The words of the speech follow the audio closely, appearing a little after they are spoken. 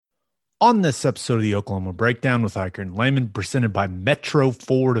On this episode of the Oklahoma Breakdown with Iker and Lehman, presented by Metro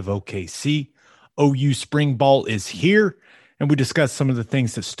Ford of OKC, OU Spring Ball is here, and we discuss some of the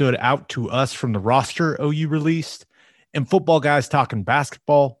things that stood out to us from the roster OU released. And football guys talking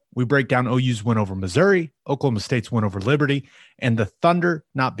basketball, we break down OU's win over Missouri, Oklahoma State's win over Liberty, and the Thunder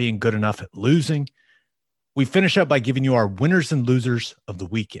not being good enough at losing. We finish up by giving you our winners and losers of the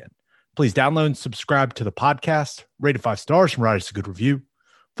weekend. Please download and subscribe to the podcast, rate it 5 stars, and write us a good review.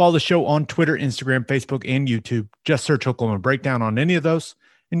 Follow the show on Twitter, Instagram, Facebook, and YouTube. Just search Oklahoma Breakdown on any of those,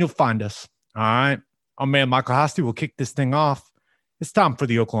 and you'll find us. All right. Our man Michael Hosty will kick this thing off. It's time for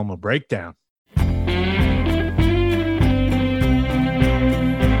the Oklahoma Breakdown.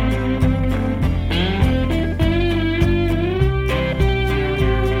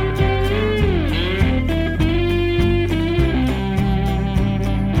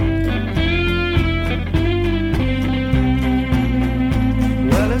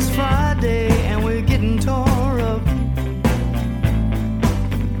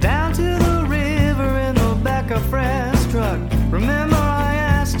 Remember I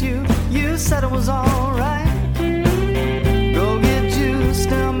asked you, you said it was all right. Go get juice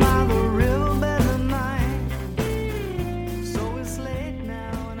down by the riverbed tonight. So it's late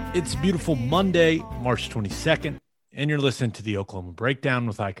now and It's beautiful Monday, March 22nd, and you're listening to the Oklahoma Breakdown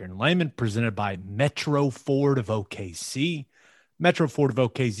with Iker and Lehman, presented by Metro Ford of OKC. Metro Ford of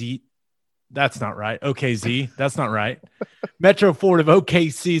OKC. That's not right. OKZ. That's not right. Metro Ford of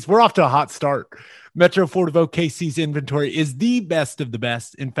OKC's. We're off to a hot start. Metro Ford of OKC's inventory is the best of the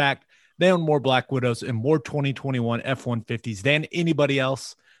best. In fact, they own more Black Widows and more 2021 F-150s than anybody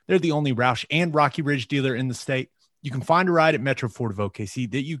else. They're the only Roush and Rocky Ridge dealer in the state. You can find a ride at Metro Ford of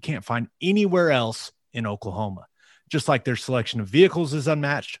OKC that you can't find anywhere else in Oklahoma. Just like their selection of vehicles is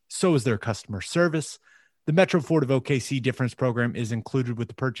unmatched, so is their customer service. The Metro Ford of OKC Difference Program is included with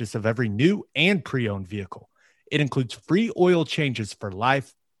the purchase of every new and pre-owned vehicle. It includes free oil changes for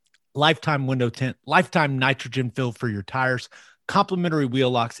life, lifetime window tint, lifetime nitrogen fill for your tires, complimentary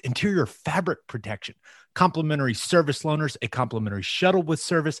wheel locks, interior fabric protection, complimentary service loaners, a complimentary shuttle with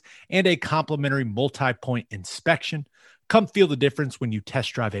service, and a complimentary multi-point inspection. Come feel the difference when you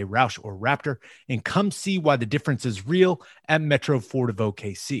test drive a Roush or Raptor, and come see why the difference is real at Metro Ford of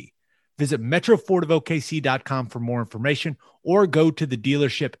OKC. Visit metrofordofokc.com for more information, or go to the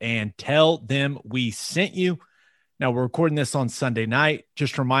dealership and tell them we sent you. Now, we're recording this on Sunday night.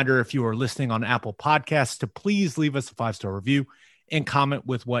 Just a reminder, if you are listening on Apple Podcasts, to please leave us a 5-star review and comment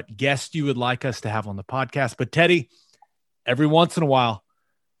with what guest you would like us to have on the podcast. But Teddy, every once in a while,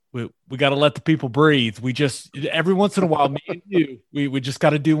 we got to let the people breathe. Every once in a while, me and you, we just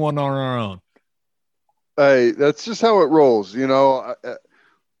got to do one on our own. Hey, that's just how it rolls. You know,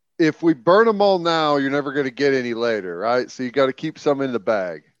 if we burn them all now, you're never going to get any later, right? So you got to keep some in the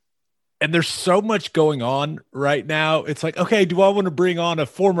bag. And there's so much going on right now. It's like, okay, do I want to bring on a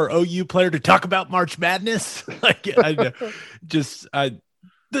former OU player to talk about March Madness? I know.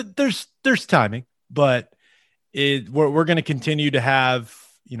 There's timing, but we're going to continue to have,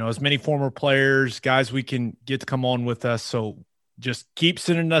 as many former players, guys we can get to come on with us. So just keep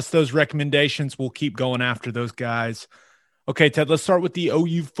sending us those recommendations. We'll keep going after those guys. Okay, Ted, let's start with the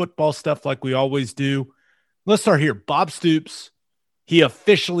OU football stuff like we always do. Let's start here. Bob Stoops. He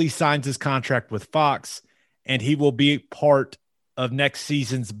officially signs his contract with Fox, and he will be part of next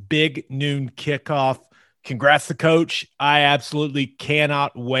season's big noon kickoff. Congrats to Coach. I absolutely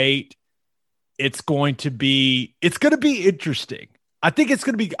cannot wait. It's going to be interesting. I think it's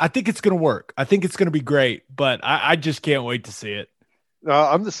going to work. I think it's going to be great, but I just can't wait to see it.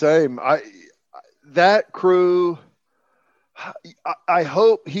 I'm the same. That crew, I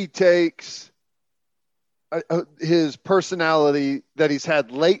hope he takes his personality that he's had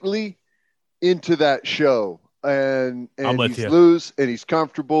lately into that show, and he's loose and he's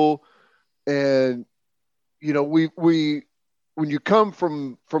comfortable. And, we when you come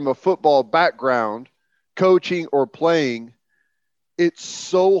from a football background, coaching or playing, it's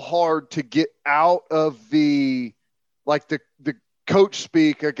so hard to get out of the coach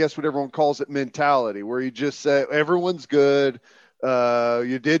speak, I guess what everyone calls it, mentality, where you just say, everyone's good.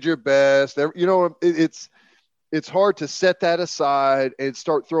 You did your best. It's hard to set that aside and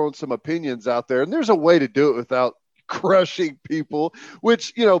start throwing some opinions out there. And there's a way to do it without crushing people,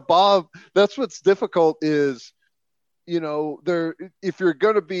 which, Bob, that's what's difficult is, if you're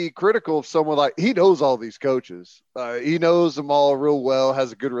going to be critical of someone, he knows all these coaches. He knows them all real well,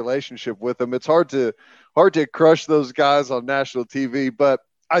 has a good relationship with them. It's hard to crush those guys on national TV, but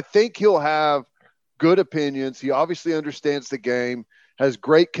I think he'll have good opinions. He obviously understands the game, has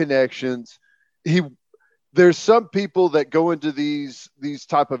great connections. there's some people that go into these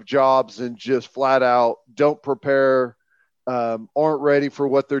type of jobs and just flat out don't prepare, aren't ready for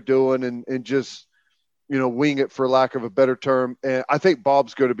what they're doing, and just, wing it, for lack of a better term. And I think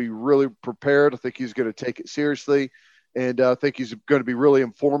Bob's going to be really prepared. I think he's going to take it seriously, and I think he's going to be really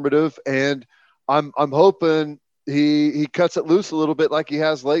informative. And I'm hoping he cuts it loose a little bit like he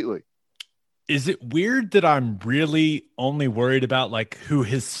has lately. Is it weird that I'm really only worried about like who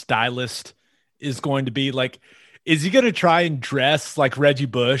his stylist is going to be? Like, is he going to try and dress like Reggie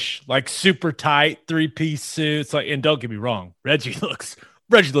Bush, like super tight 3-piece suits? Like, and don't get me wrong, Reggie looks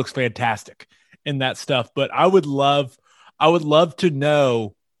fantastic in that stuff. But I would love to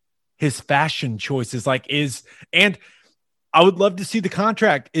know his fashion choices. And I would love to see the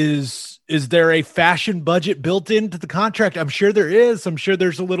contract. Is there a fashion budget built into the contract? I'm sure there is. I'm sure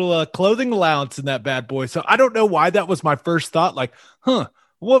there's a little clothing allowance in that bad boy. So I don't know why that was my first thought. Like, I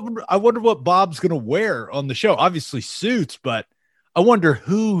wonder what Bob's going to wear on the show. Obviously suits, but I wonder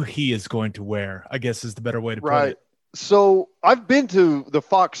who he is going to wear, I guess is the better way to put it. So I've been to the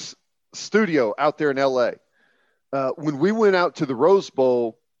Fox studio out there in LA. When we went out to the Rose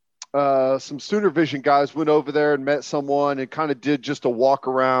Bowl, some Sooner Vision guys went over there and met someone and kind of did just a walk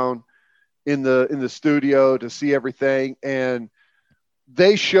around in the studio to see everything. And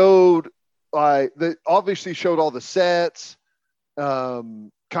they showed, they obviously showed all the sets,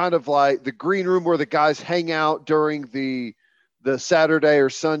 kind of like the green room where the guys hang out during the Saturday or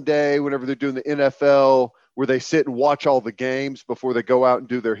Sunday, whenever they're doing the NFL, where they sit and watch all the games before they go out and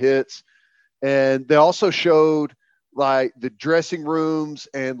do their hits. And they also showed like the dressing rooms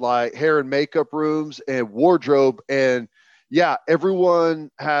and like hair and makeup rooms and wardrobe. And yeah,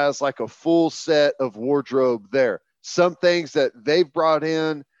 everyone has like a full set of wardrobe there. Some things that they've brought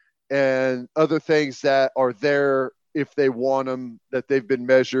in and other things that are there if they want them, that they've been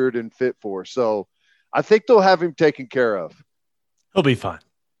measured and fit for. So I think they'll have him taken care of. He'll be fine.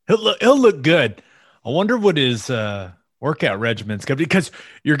 He'll look good. I wonder what his workout regimen's going to be, because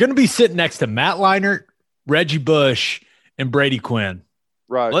you're going to be sitting next to Matt Leinart, Reggie Bush, and Brady Quinn.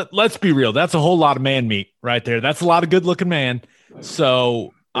 Right. Let's be real. That's a whole lot of man meat right there. That's a lot of good looking man.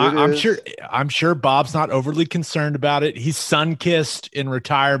 So I'm sure Bob's not overly concerned about it. He's sun-kissed in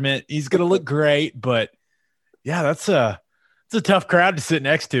retirement. He's going to look great, but yeah, it's a tough crowd to sit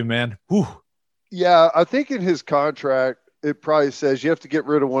next to, man. Whew. Yeah. I think in his contract, it probably says you have to get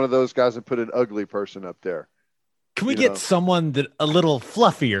rid of one of those guys and put an ugly person up there. Can we get someone that a little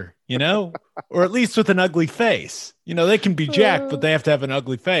fluffier, or at least with an ugly face? They can be jacked, but they have to have an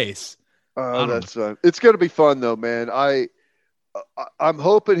ugly face. That's fun. It's going to be fun though, man. I'm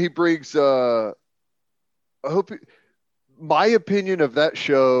hoping he brings, my opinion of that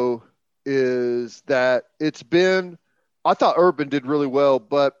show is that I thought Urban did really well,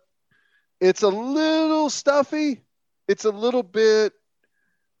 but it's a little stuffy. It's a little bit,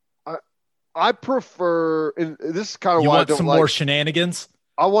 I prefer, and this is kind of why I don't some more shenanigans.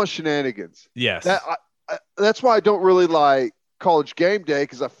 I want shenanigans. Yes. That's why I don't really like College Game Day,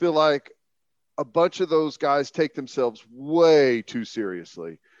 because I feel like a bunch of those guys take themselves way too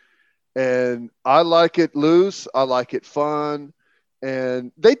seriously. And I like it loose. I like it fun.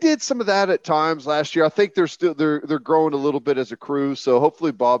 And they did some of that at times last year. I think they're growing a little bit as a crew. So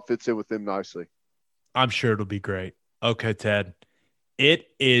hopefully Bob fits in with them nicely. I'm sure it'll be great. Okay, Ted. It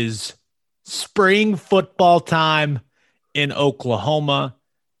is spring football time in Oklahoma.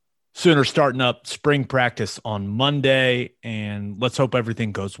 Sooners starting up spring practice on Monday, and let's hope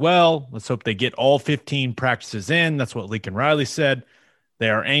everything goes well. Let's hope they get all 15 practices in. That's what Lincoln Riley said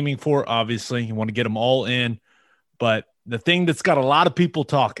they are aiming for. Obviously, you want to get them all in. But the thing that's got a lot of people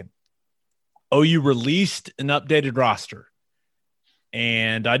talking, OU released an updated roster.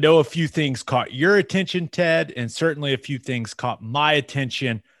 And I know a few things caught your attention, Ted, and certainly a few things caught my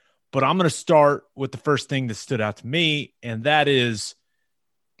attention. But I'm going to start with the first thing that stood out to me, and that is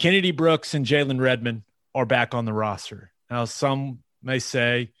Kennedy Brooks and Jalen Redmond are back on the roster. Now, some may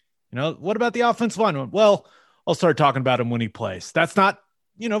say, what about the offensive line? Well, I'll start talking about him when he plays. That's not,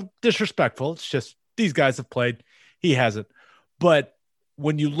 disrespectful. It's just these guys have played. He hasn't. But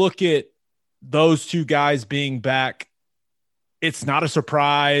when you look at those two guys being back, it's not a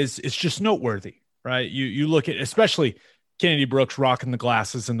surprise. It's just noteworthy, right? You look at, especially Kennedy Brooks rocking the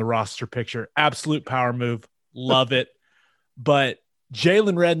glasses in the roster picture. Absolute power move. Love it. But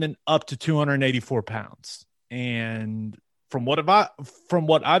Jalen Redmond up to 284 pounds. And from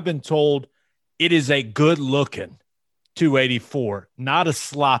what I've been told, it is a good looking 284, not a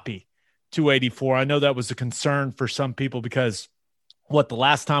sloppy 284. I know that was a concern for some people because the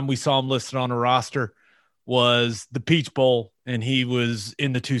last time we saw him listed on a roster was the Peach Bowl, and he was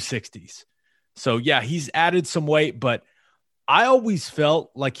in the 260s. So, yeah, he's added some weight, but I always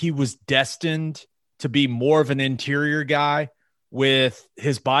felt like he was destined to be more of an interior guy with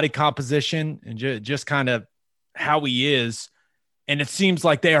his body composition and just kind of how he is. And it seems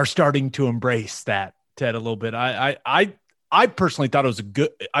like they are starting to embrace that, Ted, a little bit. I personally thought it was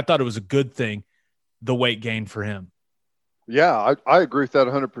a good thing, the weight gain for him. Yeah, I agree with that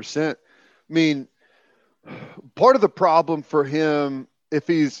 100%. I mean, part of the problem for him, if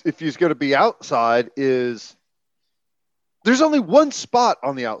he's going to be outside, is there's only one spot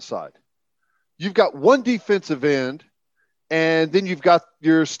on the outside. You've got one defensive end, and then you've got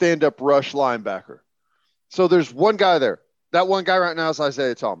your stand-up rush linebacker. So there's one guy there. That one guy right now is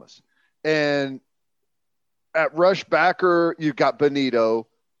Isaiah Thomas. And at rush backer, you've got Benito.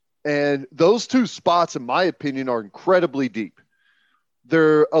 And those two spots, in my opinion, are incredibly deep.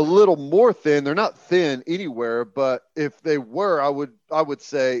 They're a little more thin. They're not thin anywhere, but if they were, I would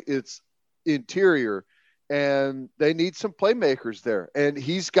say it's interior. And they need some playmakers there. And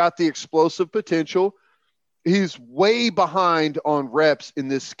he's got the explosive potential. He's way behind on reps in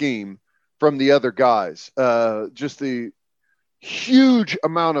this scheme from the other guys. Just the huge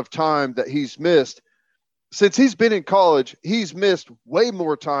amount of time that he's missed. Since he's been in college, he's missed way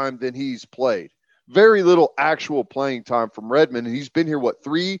more time than he's played. Very little actual playing time from Redmond. And he's been here,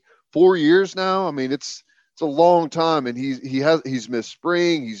 3-4 years now? I mean, it's a long time. And he's missed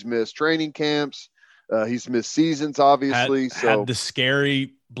spring. He's missed training camps. He's missed seasons, obviously. Had the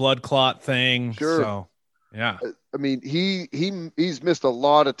scary blood clot thing. Sure. So, yeah. I mean, he's missed a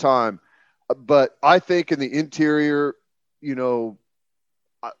lot of time. But I think in the interior,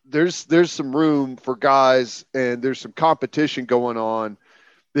 there's some room for guys, and there's some competition going on.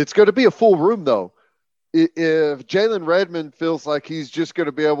 It's going to be a full room, though. If Jalen Redmond feels like he's just going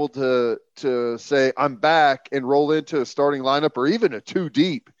to be able to say, I'm back, and roll into a starting lineup or even a 2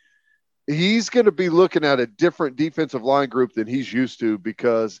 deep, he's going to be looking at a different defensive line group than he's used to,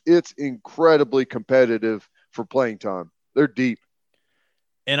 because it's incredibly competitive for playing time. They're deep.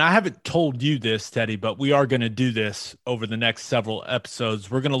 And I haven't told you this, Teddy, but we are going to do this over the next several episodes.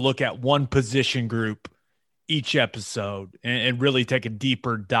 We're going to look at one position group each episode and really take a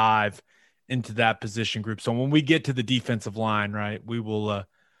deeper dive into that position group. So when we get to the defensive line, right, we'll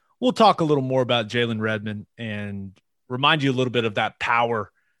talk a little more about Jalen Redmond and remind you a little bit of that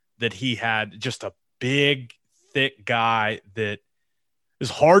power that he had. Just a big, thick guy that is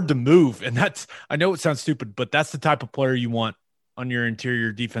hard to move. And I know it sounds stupid, but that's the type of player you want on your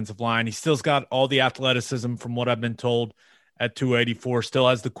interior defensive line. He still's got all the athleticism from what I've been told at 284, still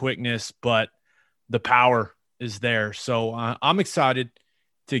has the quickness, but the power is there. So I'm excited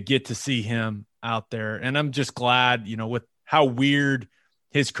to get to see him out there. And I'm just glad, with how weird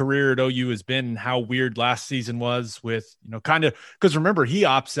his career at OU has been and how weird last season was with, kind of, because remember, he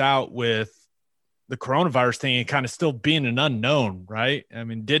opts out with the coronavirus thing and kind of still being an unknown, right? I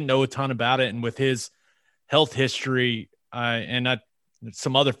mean, didn't know a ton about it. And with his health history, and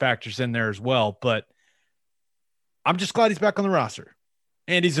some other factors in there as well, but I'm just glad he's back on the roster,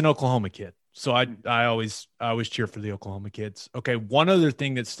 and he's an Oklahoma kid. So I always cheer for the Oklahoma kids. Okay. One other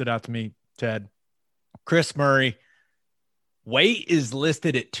thing that stood out to me, Ted, Chris Murray, weight is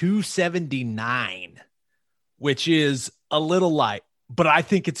listed at 279, which is a little light, but I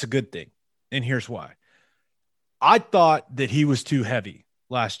think it's a good thing. And here's why. I thought that he was too heavy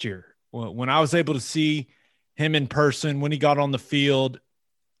last year. When I was able to see him in person, when he got on the field,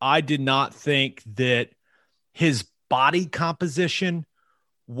 I did not think that his body composition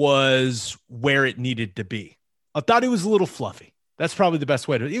was where it needed to be. I thought he was a little fluffy. That's probably the best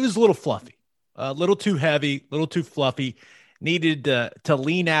way he was a little fluffy, a little too heavy, a little too fluffy, needed to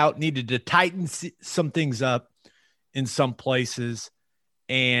lean out, needed to tighten some things up in some places.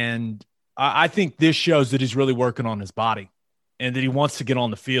 And I think this shows that he's really working on his body and that he wants to get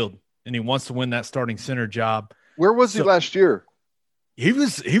on the field and he wants to win that starting center job. Where was he last year? He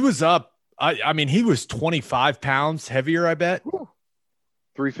was up. I mean, he was 25 pounds heavier, I bet.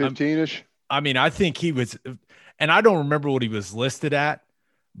 315-ish. I mean, I think he was, and I don't remember what he was listed at,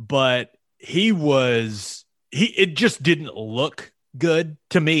 but it just didn't look good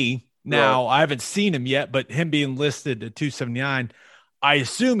to me. Now, right. I haven't seen him yet, but him being listed at 279, I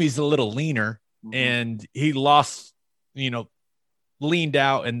assume he's a little leaner, and he lost, leaned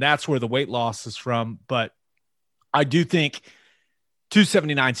out, and that's where the weight loss is from. But I do think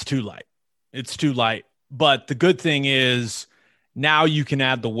 279 is too light. It's too light. But the good thing is now you can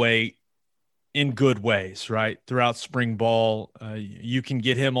add the weight in good ways, right? Throughout spring ball, you can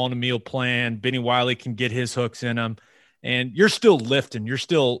get him on a meal plan. Benny Wiley can get his hooks in him, and you're still lifting. You're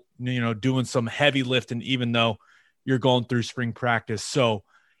still, doing some heavy lifting, even though you're going through spring practice. So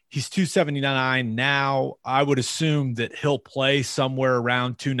He's 279 now. I would assume that he'll play somewhere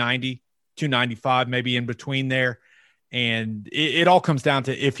around 290, 295, maybe in between there. And it all comes down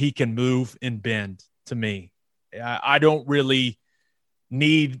to if he can move and bend to me. I don't really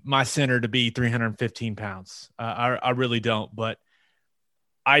need my center to be 315 pounds. I really don't, but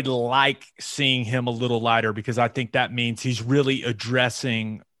I'd like seeing him a little lighter because I think that means he's really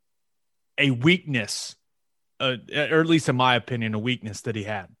addressing a weakness, or at least in my opinion, a weakness that he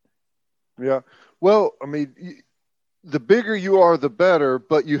had. Yeah. Well, I mean, the bigger you are, the better,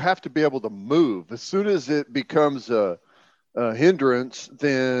 but you have to be able to move. As soon as it becomes a hindrance,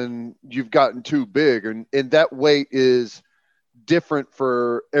 then you've gotten too big. And that weight is different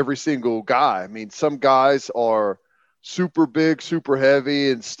for every single guy. I mean, some guys are super big, super heavy,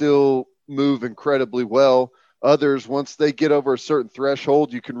 and still move incredibly well. Others, once they get over a certain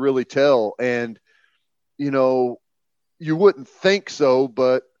threshold, you can really tell. And, you know, you wouldn't think so,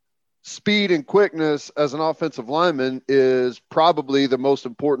 but speed and quickness as an offensive lineman is probably the most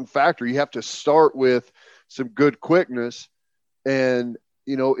important factor. You have to start with some good quickness. And,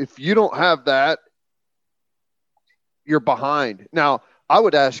 you know, if you don't have that, you're behind. Now, I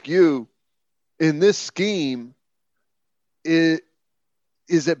would ask you, in this scheme, is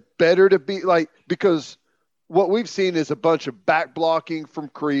it better to be like, because what we've seen is a bunch of back blocking from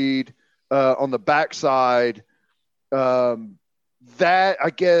Creed on the backside. That,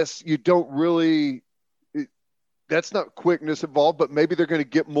 I guess, you don't really – that's not quickness involved, but maybe they're going to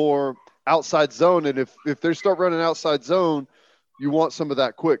get more outside zone. And if they start running outside zone, you want some of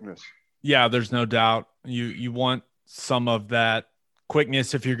that quickness. Yeah, there's no doubt. You want some of that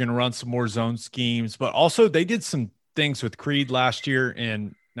quickness if you're going to run some more zone schemes. But also they did some things with Creed last year,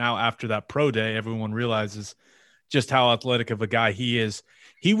 and now after that pro day, everyone realizes just how athletic of a guy he is.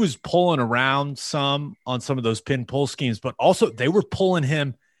 He was pulling around some on some of those pin pull schemes, but also they were pulling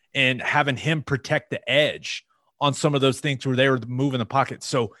him and having him protect the edge on some of those things where they were moving the pocket.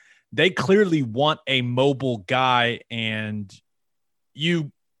 So they clearly want a mobile guy. And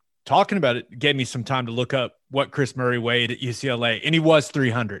you talking about it gave me some time to look up what Chris Murray weighed at UCLA, and he was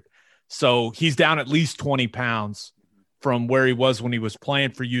 300. So he's down at least 20 pounds from where he was when he was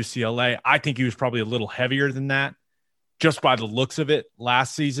playing for UCLA. I think he was probably a little heavier than that, just by the looks of it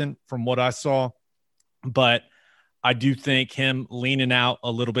last season from what I saw. But I do think him leaning out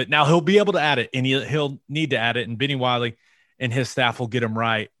a little bit. Now he'll be able to add it, and he'll need to add it, and Benny Wiley and his staff will get him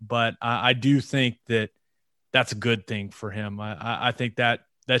right. But I do think that that's a good thing for him. I think that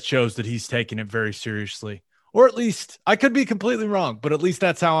shows that he's taking it very seriously, or at least I could be completely wrong, but at least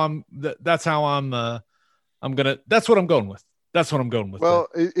that's what I'm going with. That's what I'm going with. Well,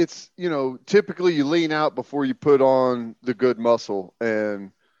 it's, you know, typically you lean out before you put on the good muscle.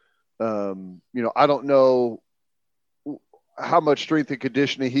 And, you know, I don't know how much strength and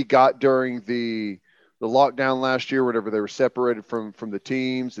conditioning he got during the lockdown last year, whenever they were separated from the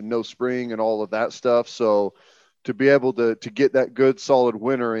teams and no spring and all of that stuff. So to be able to get that good solid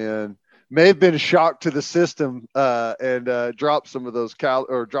winter in may have been a shock to the system and drop some of those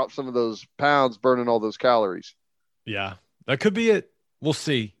pounds, burning all those calories. Yeah. That could be it. We'll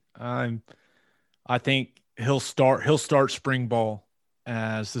see. I think he'll start spring ball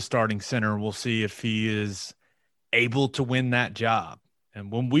as the starting center. We'll see if he is able to win that job.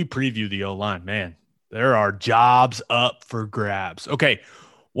 And when we preview the O-line, man, there are jobs up for grabs. Okay,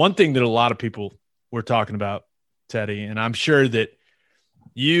 one thing that a lot of people were talking about, Teddy, and I'm sure that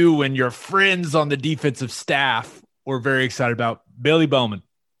you and your friends on the defensive staff were very excited about, Billy Bowman,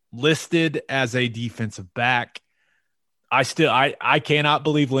 listed as a defensive back. I cannot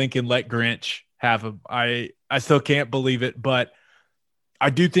believe Lincoln let Grinch have him. I still can't believe it, but I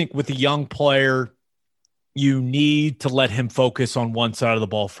do think with a young player, you need to let him focus on one side of the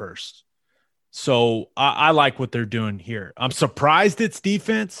ball first. So I like what they're doing here. I'm surprised it's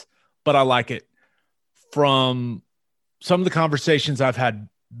defense, but I like it. From some of the conversations I've had,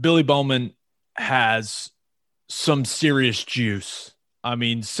 Billy Bowman has some serious juice. I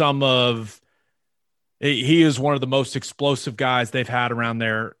mean, he is one of the most explosive guys they've had around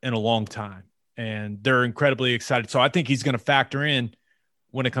there in a long time, and they're incredibly excited. So I think he's going to factor in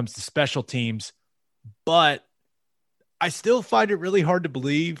when it comes to special teams, but I still find it really hard to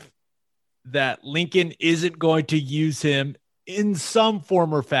believe that Lincoln isn't going to use him in some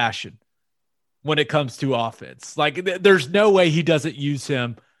form or fashion when it comes to offense. Like, there's no way he doesn't use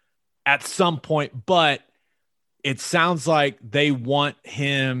him at some point, but it sounds like they want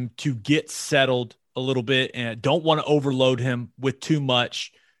him to get settled a little bit and don't want to overload him with too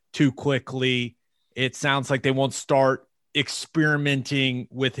much too quickly. It sounds like they won't start experimenting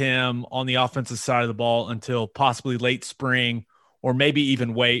with him on the offensive side of the ball until possibly late spring, or maybe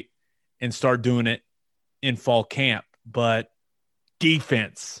even wait and start doing it in fall camp. But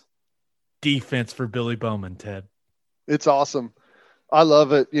defense for Billy Bowman, Ted. It's awesome. I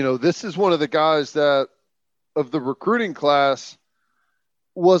love it. This is one of the guys that of the recruiting class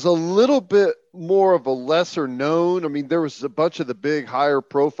was a little bit more of a lesser known. I mean, there was a bunch of the big higher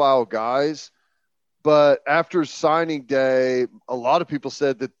profile guys, but after signing day, a lot of people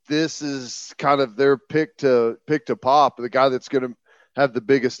said that this is kind of their pick to pop, the guy that's going to have the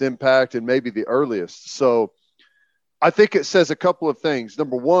biggest impact and maybe the earliest. So I think it says a couple of things.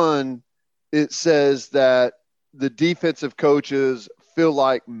 Number one, it says that the defensive coaches feel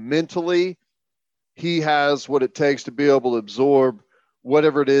like mentally he has what it takes to be able to absorb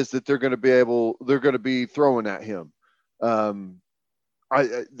whatever it is that they're going to be throwing at him.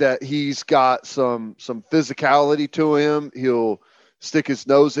 That he's got some physicality to him. He'll stick his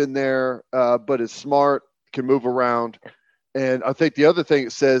nose in there, but is smart, can move around. And I think the other thing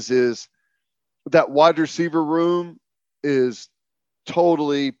it says is that wide receiver room is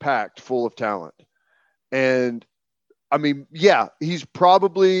totally packed full of talent. And I mean, yeah, he's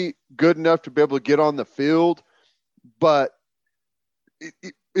probably good enough to be able to get on the field, but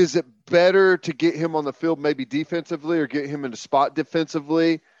is it better to get him on the field maybe defensively or get him in a spot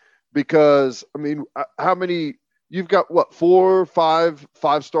defensively? Because, I mean, how many – you've got, 4 or 5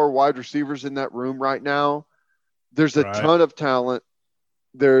 five-star wide receivers in that room right now. There's a ton of talent.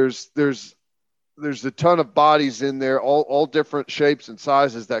 There's a ton of bodies in there, all different shapes and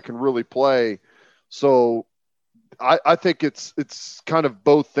sizes that can really play. So I think it's kind of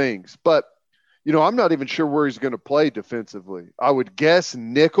both things. But, I'm not even sure where he's going to play defensively. I would guess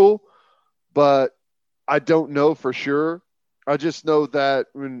nickel, but I don't know for sure. I just know that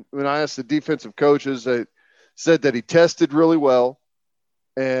when I asked the defensive coaches, they said that he tested really well,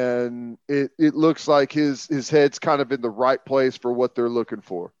 and it looks like his head's kind of in the right place for what they're looking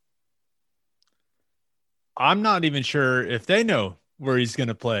for. I'm not even sure if they know where he's going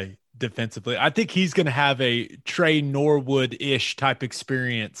to play defensively. I think he's going to have a Trey Norwood-ish type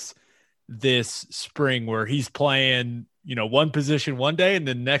experience this spring where he's playing, one position one day and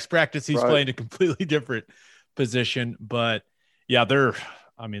then next practice he's playing a completely different position. But yeah, they're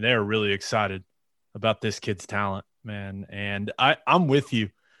really excited about this kid's talent, man. And I'm with you.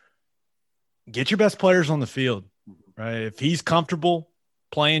 Get your best players on the field, right? If he's comfortable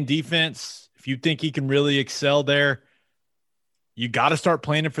playing defense, if you think he can really excel there, you got to start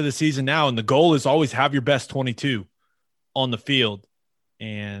planning for the season now. And the goal is always have your best 22 on the field.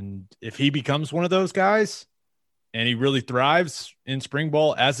 And if he becomes one of those guys and he really thrives in spring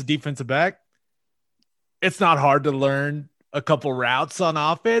ball as a defensive back, it's not hard to learn a couple routes on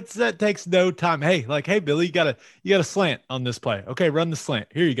offense. That takes no time. Hey, Billy, you got a slant on this play. Okay, run the slant.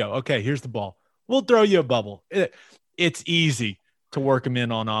 Here you go. Okay, here's the ball. We'll throw you a bubble. It's easy to work him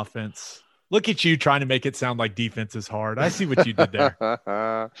in on offense. Look at you trying to make it sound like defense is hard. I see what you did there.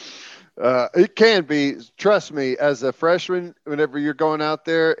 It can be. Trust me, as a freshman, whenever you're going out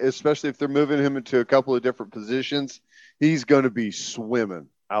there, especially if they're moving him into a couple of different positions, he's going to be swimming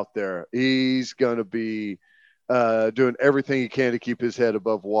out there. He's going to be doing everything he can to keep his head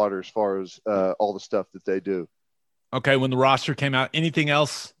above water as far as all the stuff that they do. Okay, when the roster came out, anything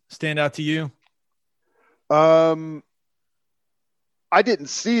else stand out to you? I didn't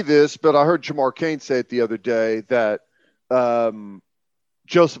see this, but I heard Jamar Cain say it the other day that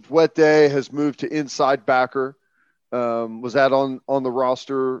Joseph Wette has moved to inside backer. Was that on the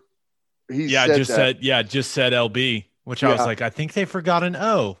roster? Just said LB, which I was like, I think they forgot an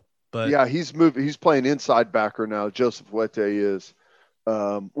O. But yeah, he's moved. He's playing inside backer now. Joseph Wette is.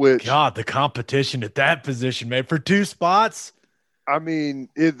 God, the competition at that position, man, for 2 spots. I mean,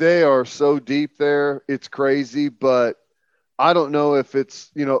 they are so deep there. It's crazy, but I don't know if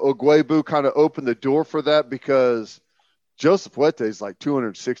it's, Ogwebu kind of opened the door for that because Joseph Wette is like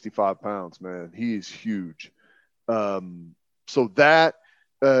 265 pounds, man. He's huge. So that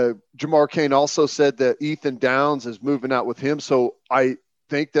Jamar Cain also said that Ethan Downs is moving out with him. So I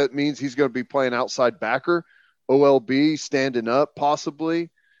think that means he's going to be playing outside backer, OLB, standing up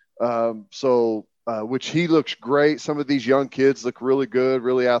possibly. Which he looks great. Some of these young kids look really good,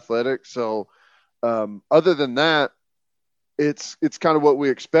 really athletic. So other than that, it's kind of what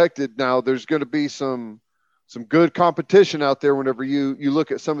we expected. Now there's going to be some good competition out there whenever you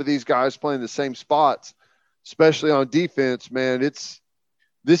look at some of these guys playing the same spots, especially on defense, man.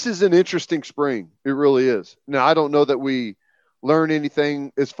 This is an interesting spring. It really is. Now, I don't know that we learn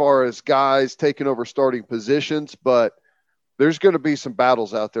anything as far as guys taking over starting positions, but there's going to be some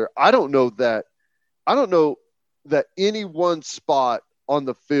battles out there. I don't know that any one spot on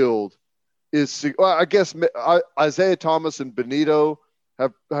the field is, well, I guess Isaiah Thomas and Benito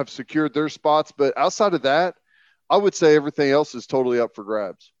have secured their spots. But outside of that, I would say everything else is totally up for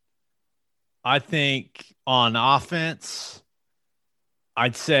grabs. I think on offense,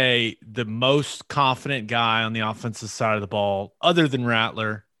 I'd say the most confident guy on the offensive side of the ball, other than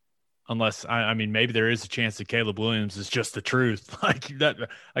Rattler, unless I mean, maybe there is a chance that Caleb Williams is just the truth. Like that,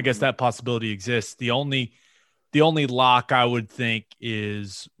 I guess that possibility exists. The only lock I would think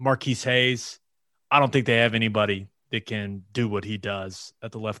is Marquise Hayes. I don't think they have anybody that can do what he does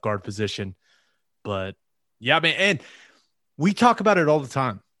at the left guard position. But yeah, man, and we talk about it all the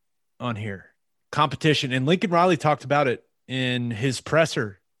time on here. Competition. And Lincoln Riley talked about it in his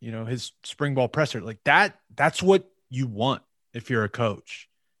presser, his spring ball presser. Like that's what you want if you're a coach.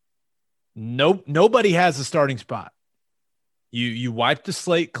 Nobody has a starting spot. You wipe the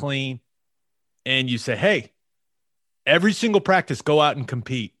slate clean and you say, hey, every single practice, go out and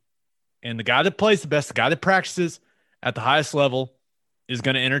compete. And the guy that plays the best, the guy that practices at the highest level is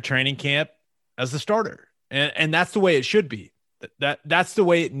going to enter training camp as the starter. And that's the way it should be. That's the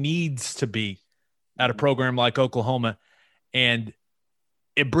way it needs to be at a program like Oklahoma. And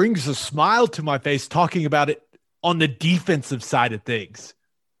it brings a smile to my face talking about it on the defensive side of things,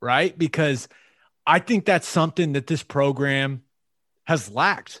 right? Because I think that's something that this program has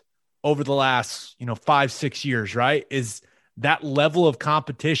lacked over the last, 5-6 years, right? Is that level of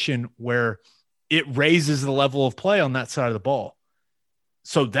competition where it raises the level of play on that side of the ball.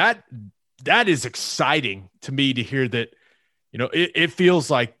 So that is exciting to me to hear that, it feels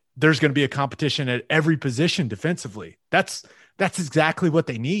like there's going to be a competition at every position defensively. That's exactly what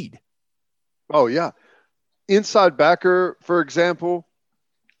they need. Oh yeah. Inside backer, for example,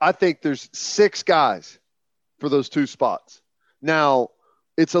 I think there's 6 guys for those 2 spots. Now,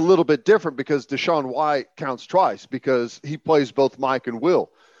 it's a little bit different because Deshaun White counts twice because he plays both Mike and Will.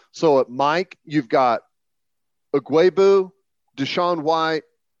 So at Mike, you've got Agwebu, Deshaun White,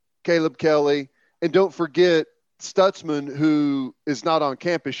 Caleb Kelly, and don't forget Stutzman, who is not on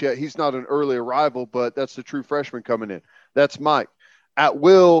campus yet. He's not an early arrival, but that's the true freshman coming in. That's Mike. At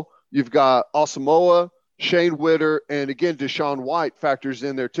Will, you've got Asamoah, Shane Witter, and again, Deshaun White factors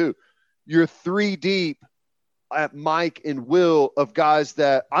in there too. You're 3 deep at Mike and Will of guys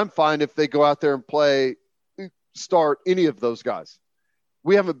that I'm fine if they go out there and start any of those guys.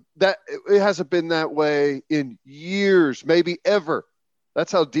 It hasn't been that way in years, maybe ever.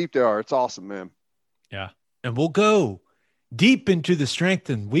 That's how deep they are. It's awesome, man. Yeah. And we'll go deep into the strengths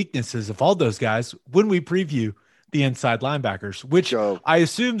and weaknesses of all those guys when we preview the inside linebackers, which I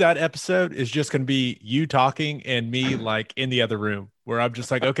assume that episode is just going to be you talking and me like in the other room where I'm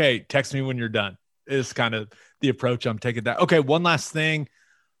just like, okay, text me when you're done. Is kind of the approach I'm taking that. Okay. One last thing.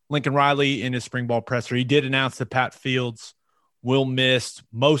 Lincoln Riley in his spring ball presser, he did announce that Pat Fields will miss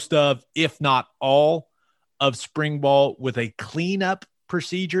most of, if not all of spring ball with a cleanup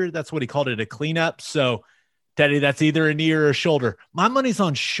procedure. That's what he called it, a cleanup. So Teddy, that's either a knee or a shoulder. My money's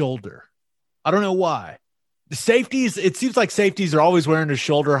on shoulder. I don't know why. The safeties, it seems like safeties are always wearing a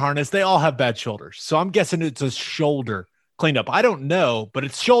shoulder harness. They all have bad shoulders. So I'm guessing it's a shoulder cleanup. I don't know, but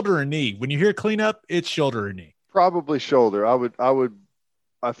it's shoulder or knee. When you hear cleanup, it's shoulder or knee. Probably shoulder.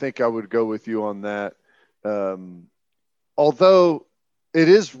 I think I would go with you on that. Although it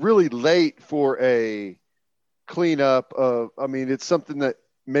is really late for a cleanup it's something that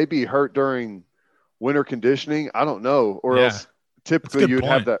maybe hurt during winter conditioning. I don't know. Or else typically you'd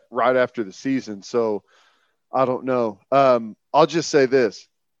have that right after the season. So I don't know. I'll just say this.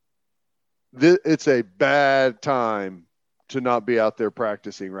 It's a bad time to not be out there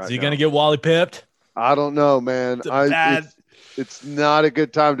practicing right now. Is he going to get Wally pipped? I don't know, man. It's not a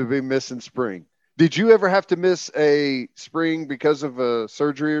good time to be missing spring. Did you ever have to miss a spring because of a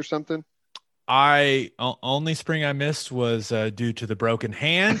surgery or something? Only spring I missed was due to the broken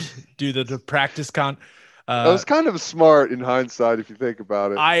hand, due to the practice that was kind of smart in hindsight if you think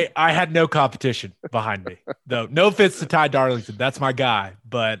about it. I had no competition behind me, though. No offense to Ty Darlington, that's my guy.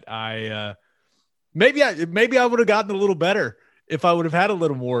 But maybe I would have gotten a little better if I would have had a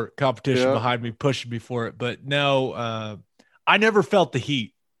little more competition behind me, pushing me for it. But no, I never felt the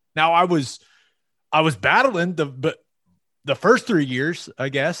heat. Now I was battling the first 3 years, I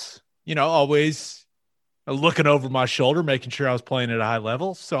guess. Always looking over my shoulder, making sure I was playing at a high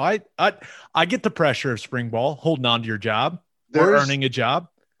level. So I get the pressure of spring ball, holding on to your job or earning a job.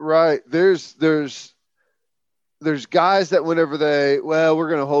 Right. There's guys that whenever we're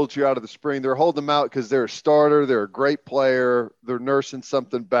going to hold you out of the spring, they're holding them out because they're a starter. They're a great player. They're nursing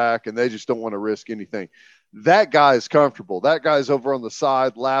something back and they just don't want to risk anything. That guy is comfortable. That guy's over on the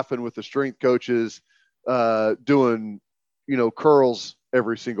side laughing with the strength coaches, doing, curls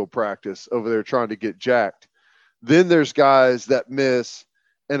every single practice over there trying to get jacked. Then there's guys that miss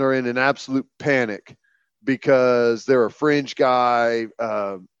and are in an absolute panic because they're a fringe guy,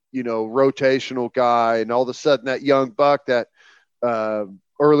 rotational guy, and all of a sudden that young buck, that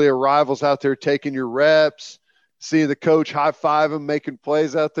early arrivals out there taking your reps, seeing the coach high five him, making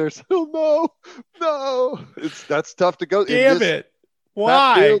plays out there. So no, that's tough to go. Damn it.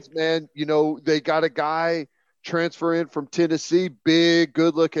 Why? Fields, man, they got a guy transfer in from Tennessee, big,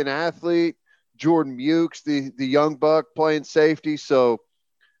 good-looking athlete, Jordan Mukes, the young buck playing safety. So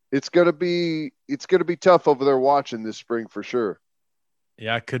it's gonna be tough over there watching this spring for sure.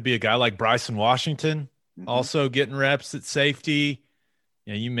 Yeah, it could be a guy like Bryson Washington, also getting reps at safety.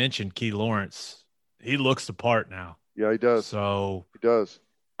 Yeah, you mentioned Key Lawrence. He looks the part now. Yeah, he does. So he does.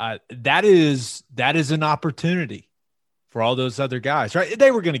 That is an opportunity for all those other guys, right?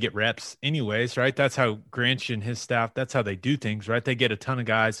 They were going to get reps anyways, right? That's how Grinch and his staff, that's how they do things, right? They get a ton of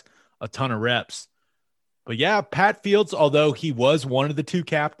guys, a ton of reps. But yeah, Pat Fields, although he was one of the two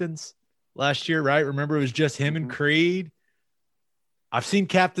captains last year, right? Remember, it was just him and Creed. I've seen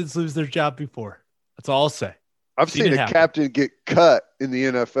captains lose their job before. That's all I'll say. I've seen a captain get cut in the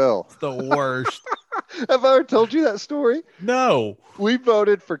NFL. It's the worst. Have I ever told you that story? No. We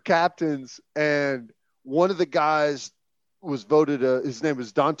voted for captains, and one of the guys was voted, his name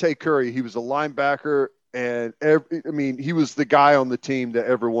was Dante Curry. He was a linebacker, and he was the guy on the team that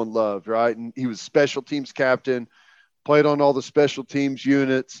everyone loved, right? And he was special teams captain, played on all the special teams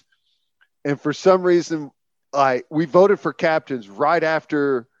units. And for some reason, we voted for captains right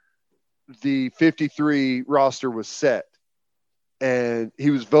after the 53 roster was set. And he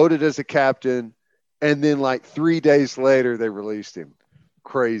was voted as a captain. And then 3 days later, they released him.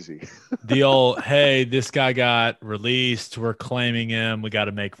 Crazy. The old, hey, this guy got released. We're claiming him. We got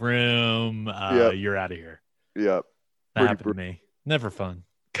to make room. You're out of here. Yep. That happened to me. Never fun.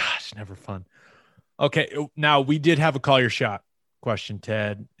 Gosh, never fun. Okay. Now, we did have a call your shot question,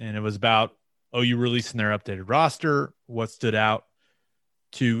 Ted, and it was about OU releasing their updated roster. What stood out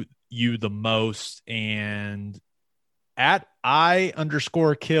to you the most? And at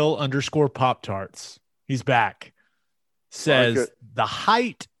I_kill_Pop-Tarts, he's back, says the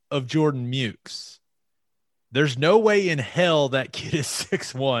height of Jordan Mukes. There's no way in hell that kid is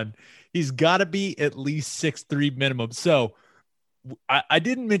 6'1". He's got to be at least 6'3" minimum. So I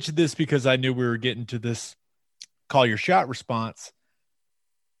didn't mention this because I knew we were getting to this call your shot response.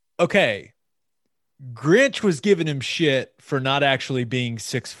 Okay. Grinch was giving him shit for not actually being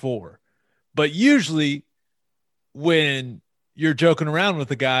 6'4". But usually when you're joking around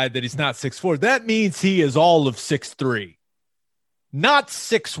with a guy that he's not 6'4", that means he is all of 6'3", not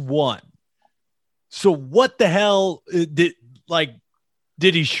 6'1". So what the hell did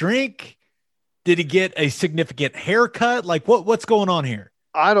he shrink? Did he get a significant haircut? What's going on here?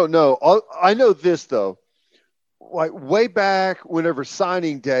 I don't know. I know this though. Way back whenever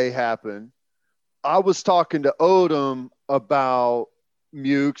signing day happened, I was talking to Odom about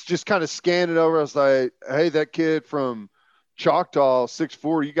Mukes, just kind of scanning over. I was like, hey, that kid from Choctaw,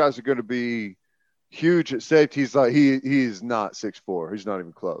 6'4", you guys are going to be huge at safety. He's like, he is not 6'4". He's not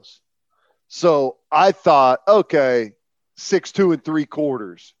even close. So I thought, okay, 6'2" and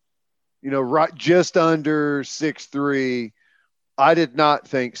 3/4, right, just under 6'3". I did not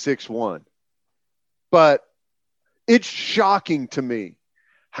think 6'1", but it's shocking to me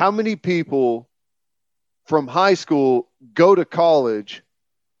how many people from high school go to college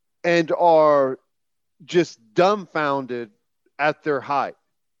and are just dumbfounded at their height.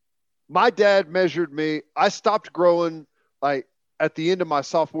 My dad measured me. I stopped growing at the end of my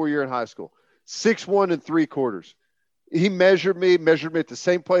sophomore year in high school, 6'1" and 3/4. He measured me at the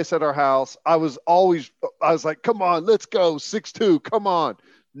same place at our house. I was like, come on, let's go. 6'2", come on.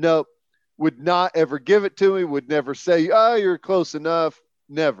 Nope. Would not ever give it to me, would never say, oh, you're close enough.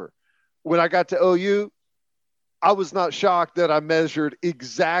 Never. When I got to OU, I was not shocked that I measured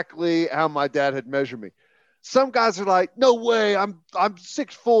exactly how my dad had measured me. Some guys are like, no way, I'm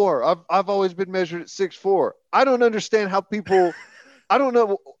 6'4". I've always been measured at 6'4". I don't understand how people – I don't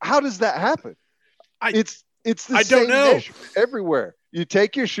know. How does that happen? It's the same measurement everywhere. You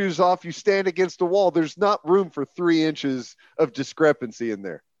take your shoes off, you stand against a wall. There's not room for 3 inches of discrepancy in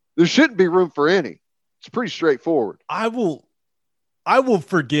there. There shouldn't be room for any. It's pretty straightforward. I will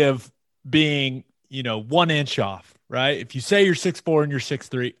forgive being, 1 inch off, right? If you say you're 6'4" and you're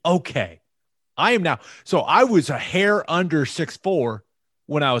 6'3", okay. I am now. So I was a hair under 6'4"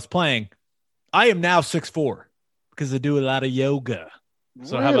 when I was playing. I am now 6'4" because I do a lot of yoga.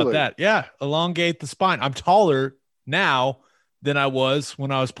 So How about that? Yeah. Elongate the spine. I'm taller now than I was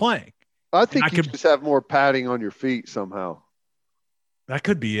when I was playing. I think you just have more padding on your feet somehow. That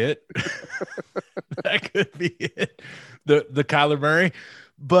could be it. That could be it. The Kyler Murray.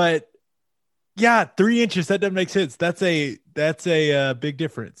 But yeah, 3 inches, that doesn't make sense. That's a big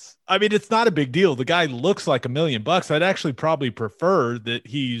difference. I mean, it's not a big deal. The guy looks like $1 million. I'd actually probably prefer that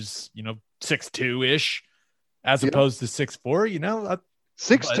he's, 6'2" ish as opposed to 6'4",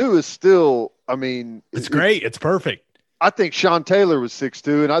 6'2" is still, I mean, it's great. It's perfect. I think Sean Taylor was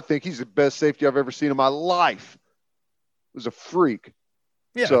 6'2", and I think he's the best safety I've ever seen in my life. It was a freak.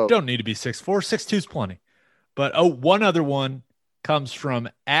 Yeah, so, don't need to be 6'4". 6'2" is plenty. But, one other one comes from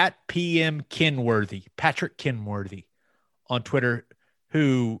 @PM Kenworthy, Patrick Kenworthy on Twitter,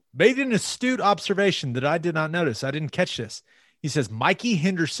 who made an astute observation that I did not notice. I didn't catch this. He says, Mikey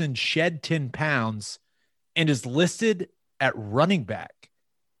Henderson shed 10 pounds and is listed at running back.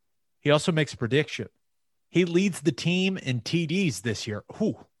 He also makes a prediction. He leads the team in TDs this year.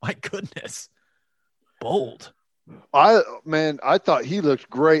 Oh, my goodness. Bold. I thought he looked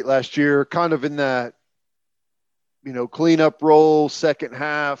great last year, kind of in that, cleanup role, second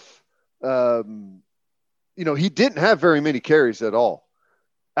half. He didn't have very many carries at all.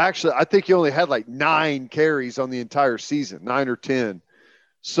 Actually, I think he only had like 9 carries on the entire season, 9 or 10.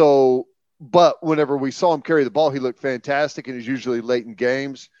 So, but whenever we saw him carry the ball, he looked fantastic and is usually late in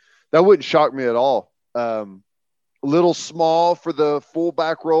games. That wouldn't shock me at all. A little small for the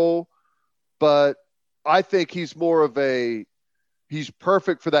fullback role, but I think he's more of he's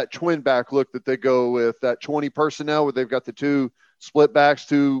perfect for that twin back look that they go with, that 20 personnel where they've got the 2 split backs,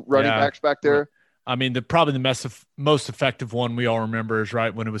 2 running backs back there. I mean, probably the most effective one we all remember is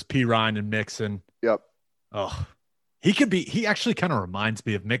right when it was P. Ryan and Mixon. Yep. Oh, he actually kind of reminds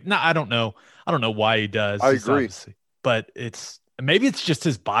me of Mick. No, I don't know why he does. I agree. But maybe it's just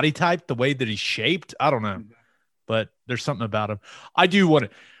his body type, the way that he's shaped. I don't know, but there's something about him. I do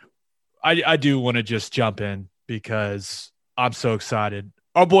want to just jump in because I'm so excited.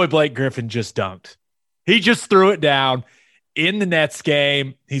 Our boy Blake Griffin just dunked. He just threw it down in the Nets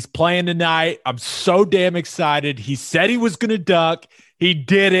game. He's playing tonight. I'm so damn excited. He said he was going to dunk. He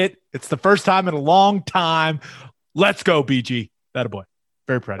did it. It's the first time in a long time. Let's go, BG. That a boy.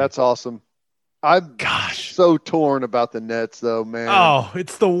 Very proud. That's awesome. I'm so torn about the Nets, though, man. Oh,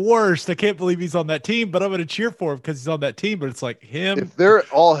 it's the worst. I can't believe he's on that team, but I'm going to cheer for him because he's on that team. But it's like him. If they're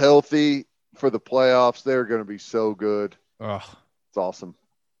all healthy for the playoffs, they're going to be so good. Oh, it's awesome.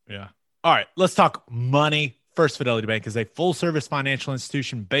 Yeah. All right. Let's talk money. First Fidelity Bank is a full-service financial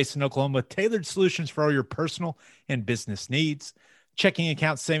institution based in Oklahoma with tailored solutions for all your personal and business needs. Checking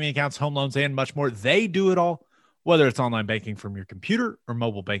accounts, saving accounts, home loans, and much more. They do it all. Whether it's online banking from your computer or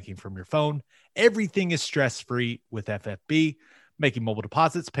mobile banking from your phone, everything is stress-free with FFB. Making mobile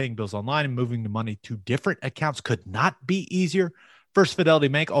deposits, paying bills online, and moving the money to different accounts could not be easier. First Fidelity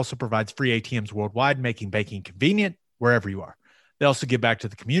Bank also provides free ATMs worldwide, making banking convenient wherever you are. They also give back to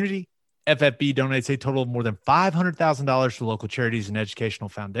the community. FFB donates a total of more than $500,000 to local charities and educational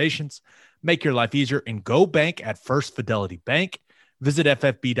foundations. Make your life easier and go bank at First Fidelity Bank. Visit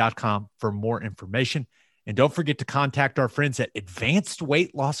ffb.com for more information. And don't forget to contact our friends at Advanced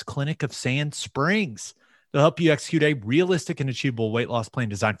Weight Loss Clinic of Sand Springs. They'll help you execute a realistic and achievable weight loss plan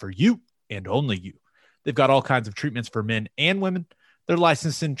designed for you and only you. They've got all kinds of treatments for men and women. Their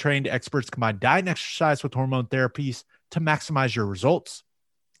licensed and trained experts combine diet and exercise with hormone therapies to maximize your results.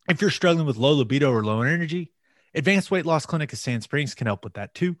 If you're struggling with low libido or low energy, Advanced Weight Loss Clinic of Sand Springs can help with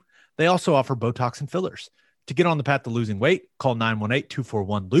that too. They also offer Botox and fillers. To get on the path to losing weight, call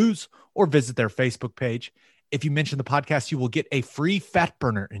 918-241-LOSE or visit their Facebook page. If you mention the podcast, you will get a free fat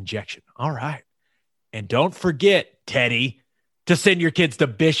burner injection. All right. And don't forget, Teddy, to send your kids to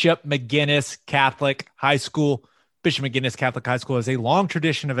Bishop McGinnis Catholic High School. Bishop McGinnis Catholic High School has a long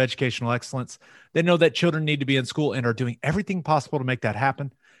tradition of educational excellence. They know that children need to be in school and are doing everything possible to make that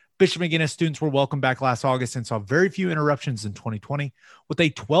happen. Bishop McGinnis students were welcomed back last August and saw very few interruptions in 2020. With a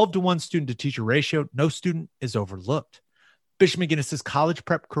 12-to-1 student-to-teacher ratio, no student is overlooked. Bishop McGinnis's college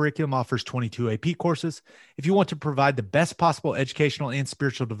prep curriculum offers 22 AP courses. If you want to provide the best possible educational and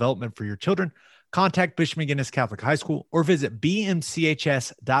spiritual development for your children, contact Bishop McGinnis Catholic High School or visit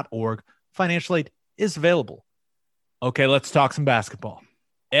bmchs.org. Financial aid is available. Okay, let's talk some basketball.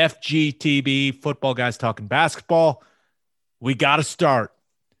 FGTB, football guys talking basketball. We got to start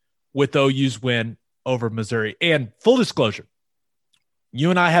with OU's win over Missouri. And full disclosure, you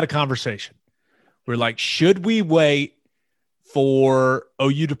and I had a conversation. We're like, should we wait for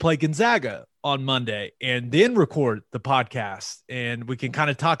OU to play Gonzaga on Monday and then record the podcast? And we can kind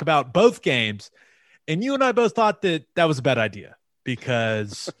of talk about both games. And you and I both thought that that was a bad idea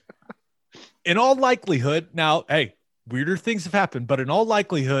because in all likelihood, now, hey, weirder things have happened, but in all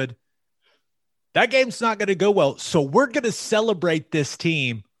likelihood, that game's not going to go well. So we're going to celebrate this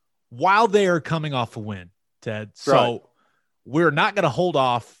team while they are coming off a win, Ted. So we're not going to hold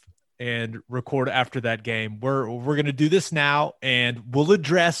off and record after that game. We're going to do this now, and we'll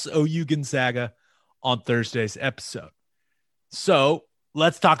address OU Gonzaga on Thursday's episode. So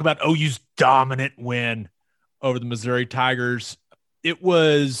let's talk about OU's dominant win over the Missouri Tigers. It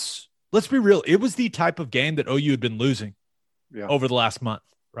was, let's be real, it was the type of game that OU had been losing over the last month,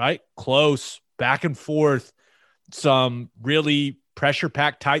 right? Close, back and forth, some really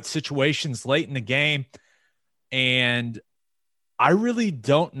pressure-packed tight situations late in the game. And I really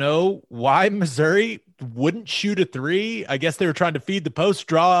don't know why Missouri wouldn't shoot a three. I guess they were trying to feed the post,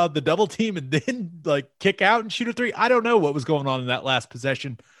 draw the double team, and then like kick out and shoot a three. I don't know what was going on in that last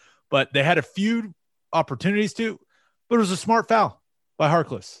possession, but they had a few opportunities to, but it was a smart foul by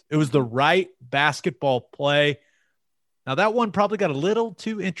Harkless. It was the right basketball play. Now that one probably got a little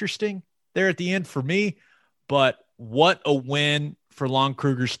too interesting there at the end for me, but what a win for Lon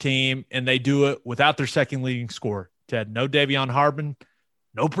Kruger's team. And they do it without their second leading scorer. Ted, no Davion Harbin,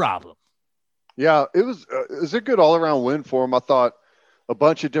 no problem. Yeah, it was a good all-around win for him. I thought a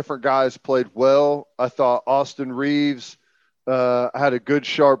bunch of different guys played well. I thought Austin Reeves had a good,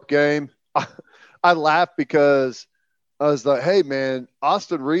 sharp game. I laughed because I was like, hey, man,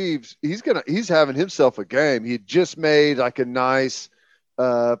 Austin Reeves, he's having himself a game. He had just made like a nice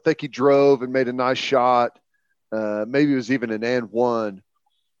I think he drove and made a nice shot. Maybe it was even an and one.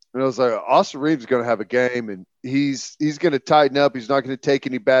 And I was like, Austin Reeves is going to have a game, and he's going to tighten up. He's not going to take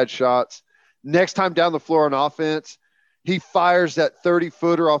any bad shots. Next time down the floor on offense, he fires that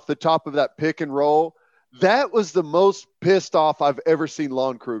 30-footer off the top of that pick and roll. That was the most pissed off I've ever seen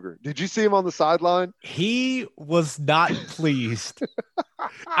Lon Kruger. Did you see him on the sideline? He was not pleased.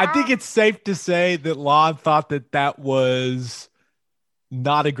 I think it's safe to say that Lon thought that was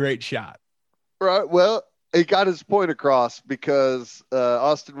not a great shot. Right. Well, he got his point across because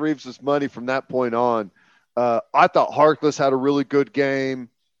Austin Reeves was money from that point on. I thought Harkless had a really good game.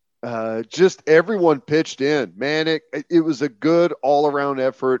 Just everyone pitched in. Man, it was a good all-around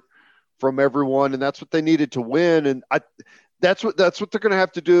effort from everyone, and that's what they needed to win. And that's what they're going to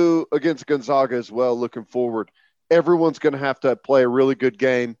have to do against Gonzaga as well. Looking forward, everyone's going to have to play a really good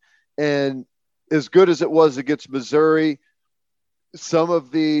game. And as good as it was against Missouri, some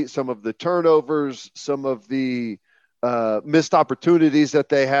of the turnovers, some of the missed opportunities that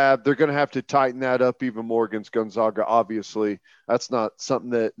they have, they're going to have to tighten that up even more against Gonzaga. Obviously, that's not something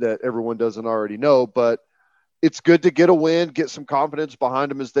that everyone doesn't already know, but it's good to get a win, get some confidence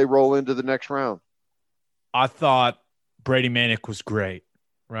behind them as they roll into the next round. I thought Brady Manick was great,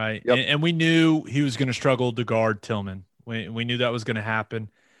 right? Yep. And we knew he was going to struggle to guard Tillman. We knew that was going to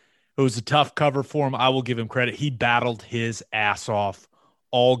happen. It was a tough cover for him. I will give him credit. He battled his ass off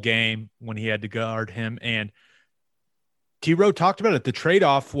all game when he had to guard him. And T-Row talked about it. The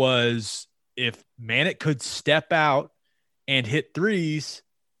trade-off was if Manick could step out and hit threes,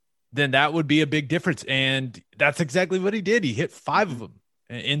 then that would be a big difference. And that's exactly what he did. He hit 5 of them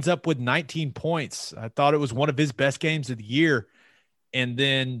and ends up with 19 points. I thought it was one of his best games of the year. And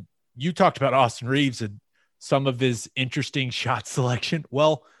then you talked about Austin Reeves and some of his interesting shot selection.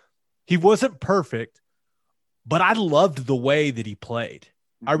 Well, he wasn't perfect, but I loved the way that he played.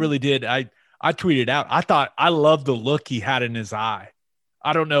 I really did. I tweeted out, I loved the look he had in his eye.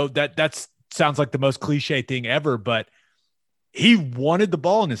 I don't know, that sounds like the most cliche thing ever, but he wanted the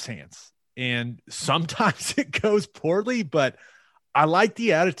ball in his hands, and sometimes it goes poorly, but I like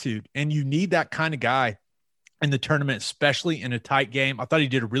the attitude, and you need that kind of guy in the tournament, especially in a tight game. I thought he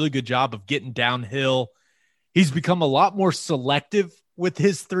did a really good job of getting downhill. He's become a lot more selective with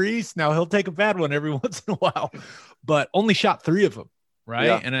his threes. Now he'll take a bad one every once in a while, but only shot 3 of them. Right.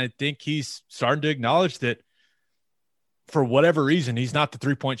 Yeah. And I think he's starting to acknowledge that for whatever reason, he's not the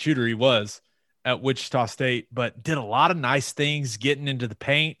 3-point shooter he was at Wichita State, but did a lot of nice things, getting into the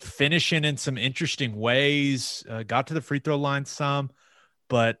paint, finishing in some interesting ways, got to the free throw line some,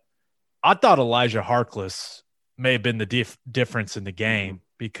 but I thought Elijah Harkless may have been the difference in the game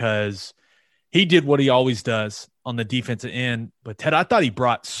because he did what he always does on the defensive end. But Ted, I thought he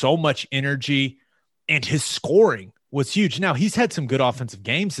brought so much energy, and his scoring was huge. Now, he's had some good offensive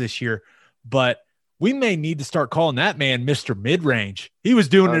games this year, but we may need to start calling that man Mr. Mid-Range. He was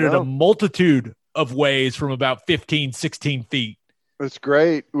doing it in a multitude of ways from about 15, 16 feet. That's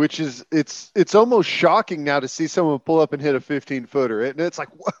great, which is it's almost shocking now to see someone pull up and hit a 15-footer. And it's like,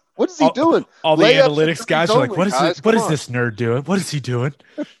 what is he doing? All the analytics guys are like, what is this nerd doing? What is he doing?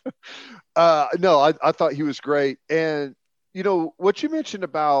 No, I thought he was great. And, you know, what you mentioned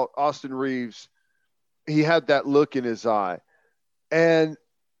about Austin Reeves, he had that look in his eye. And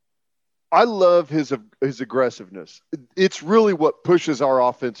I love his aggressiveness. It's really what pushes our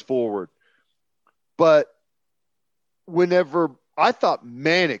offense forward. But whenever I thought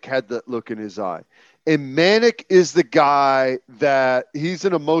Manic had that look in his eye. And Manic is the guy that he's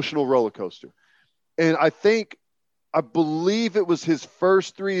an emotional roller coaster. And I believe it was his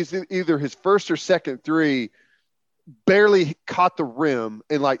first three, either his first or second three, barely caught the rim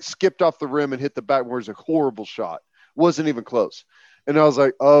and like skipped off the rim and hit the back where it was a horrible shot. Wasn't even close. And I was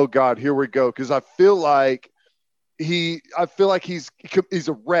like, oh God, here we go. Cause I feel like he's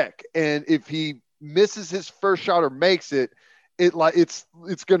a wreck. And if he misses his first shot or makes it, it's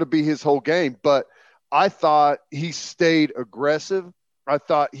going to be his whole game. But I thought he stayed aggressive. I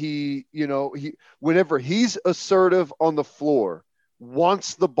thought whenever he's assertive on the floor,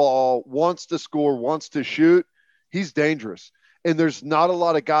 wants the ball, wants to score, wants to shoot, he's dangerous. And there's not a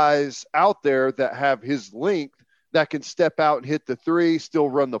lot of guys out there that have his length that can step out and hit the three, still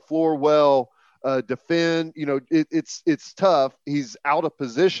run the floor well, defend. It's tough. He's out of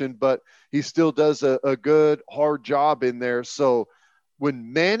position, but he still does a good, hard job in there. So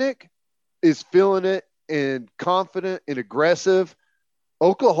when Manic is feeling it and confident and aggressive,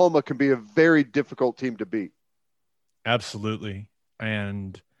 Oklahoma can be a very difficult team to beat. Absolutely.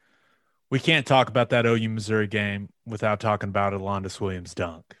 And we can't talk about that OU Missouri game without talking about Alondas Williams'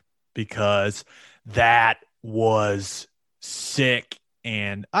 dunk, because that was sick.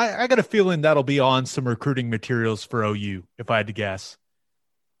 And I got a feeling that'll be on some recruiting materials for OU, if I had to guess.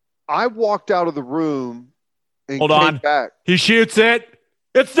 I walked out of the room and Hold came on. back. He shoots it.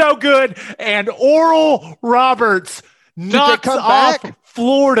 It's no good. And Oral Roberts knocks off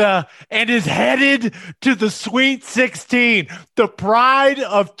Florida and is headed to the Sweet 16. The pride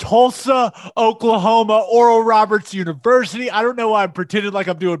of Tulsa, Oklahoma, Oral Roberts University. I don't know why I'm pretending like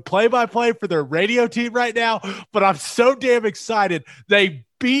I'm doing play-by-play for their radio team right now, but I'm so damn excited. They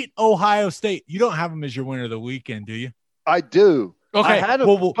beat Ohio State. You don't have them as your winner of the weekend, do you? I do. Okay. I had them,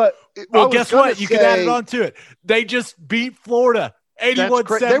 well, guess what? You can add it on to it. They just beat Florida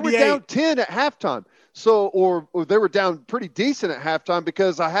 81-78. They were down 10 at halftime. So, or they were down pretty decent at halftime,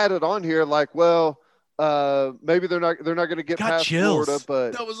 because I had it on here like, well, maybe they're not going to get past chills. Florida,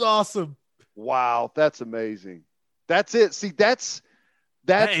 but that was awesome. Wow, that's amazing. That's it. See, that's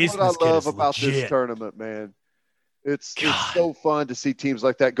what I love about this tournament, man. It's so fun to see teams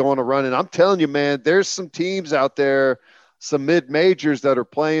like that go on a run. And I'm telling you, man, there's some teams out there, some mid-majors that are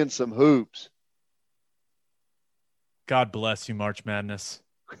playing some hoops. God bless you, March Madness.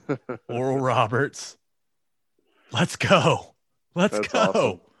 Oral Roberts. Let's go. Let's go.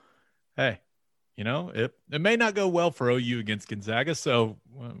 Awesome. Hey, it may not go well for OU against Gonzaga, so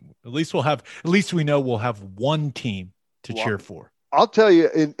at least we know we'll have one team to cheer for. I'll tell you,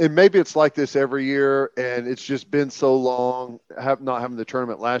 and maybe it's like this every year, and it's just been so long not having the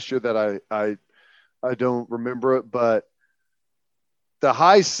tournament last year that I don't remember it, but the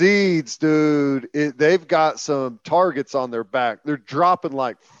high seeds, dude, they've got some targets on their back. They're dropping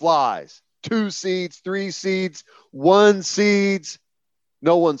like flies. 2 seeds, 3 seeds, 1 seeds.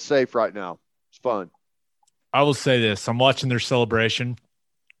 No one's safe right now. It's fun. I will say this. I'm watching their celebration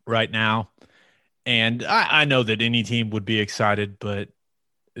right now, and I know that any team would be excited, but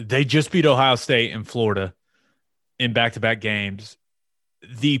they just beat Ohio State and Florida in back-to-back games.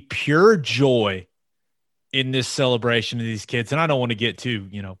 The pure joy in this celebration of these kids, and I don't want to get too,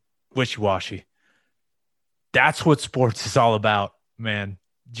 wishy-washy. That's what sports is all about, man.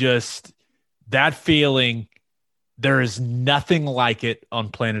 Just that feeling, there is nothing like it on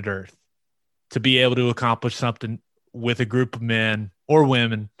planet Earth, to be able to accomplish something with a group of men or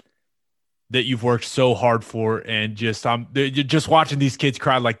women that you've worked so hard for. And just watching these kids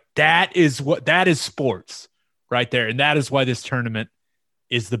cry, like that is sports right there. And that is why this tournament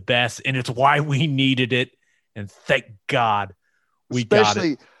is the best. And it's why we needed it. And thank God we got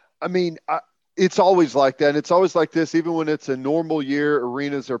it. I mean, it's always like that. And it's always like this, even when it's a normal year,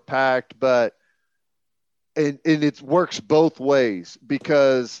 arenas are packed, but and it works both ways,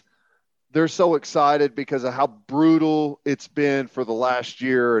 because they're so excited because of how brutal it's been for the last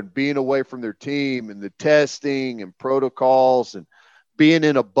year, and being away from their team and the testing and protocols, and being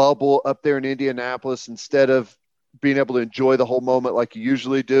in a bubble up there in Indianapolis instead of being able to enjoy the whole moment like you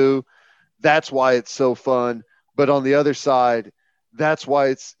usually do. That's why it's so fun. But on the other side, that's why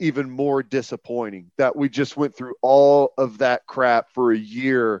it's even more disappointing that we just went through all of that crap for a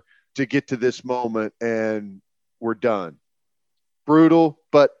year to get to this moment, and we're done. Brutal,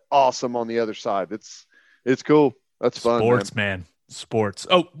 but awesome on the other side. It's cool. That's fun. Sports, man. Sports.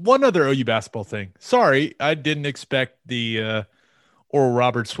 Oh, one other OU basketball thing. Sorry, I didn't expect the Oral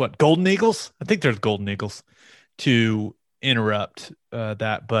Roberts, Golden Eagles? I think there's Golden Eagles to interrupt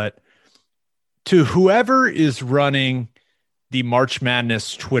that. But to whoever is running the March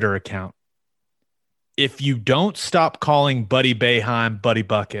Madness Twitter account, if you don't stop calling Buddy Boeheim Buddy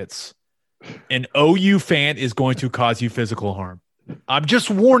Buckets, an OU fan is going to cause you physical harm. I'm just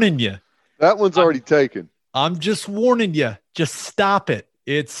warning you. That one's already taken. I'm just warning you. Just stop it.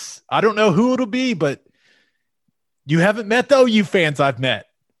 I don't know who it'll be, but you haven't met the OU fans I've met.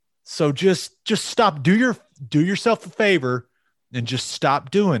 So just stop. Do yourself a favor and just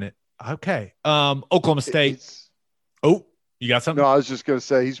stop doing it. Okay. Oklahoma State. You got something? No, I was just going to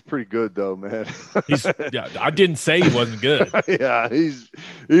say he's pretty good though, man. I didn't say he wasn't good. Yeah, he's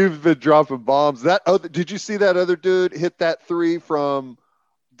been dropping bombs. Did you see that other dude hit that three from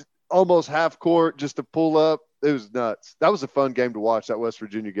almost half court just to pull up? It was nuts. That was a fun game to watch, that West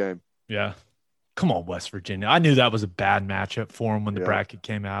Virginia game. Yeah. Come on, West Virginia. I knew that was a bad matchup for him when the bracket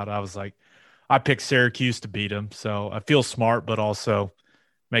came out. I was like, I picked Syracuse to beat him. So I feel smart, but also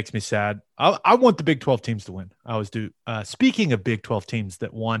makes me sad. I want the Big 12 teams to win. I always do. Speaking of Big 12 teams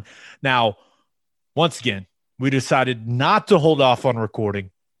that won, now, once again, we decided not to hold off on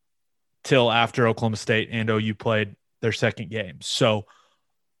recording till after Oklahoma State and OU played their second game. So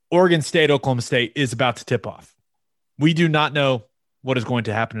Oregon State, Oklahoma State is about to tip off. We do not know what is going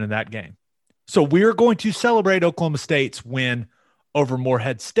to happen in that game. So we are going to celebrate Oklahoma State's win over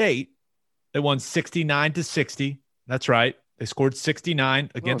Morehead State. They won 69-60. That's right. They scored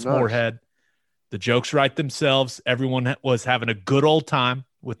 69 against Morehead. The jokes write themselves. Everyone was having a good old time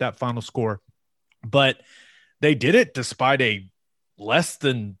with that final score. But they did it despite a less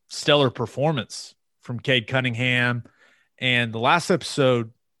than stellar performance from Cade Cunningham. And the last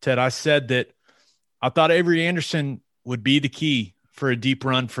episode, Ted, I said that I thought Avery Anderson would be the key for a deep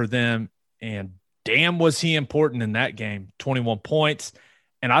run for them. And damn, was he important in that game. 21 points.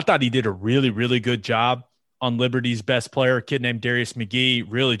 And I thought he did a really, really good job on Liberty's best player, a kid named Darius McGee,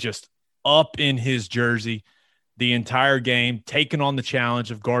 really just up in his jersey the entire game, taking on the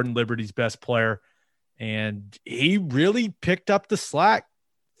challenge of guarding Liberty's best player. And he really picked up the slack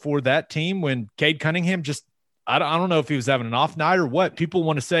for that team when Cade Cunningham just, I don't know if he was having an off night or what. People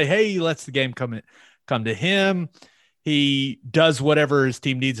want to say, hey, he lets the game come to him. He does whatever his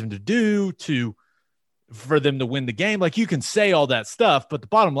team needs him to do for them to win the game. Like, you can say all that stuff, but the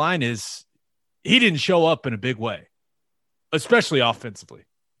bottom line is he didn't show up in a big way, especially offensively.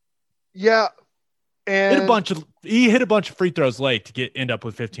 Yeah. And he hit a bunch of free throws late to end up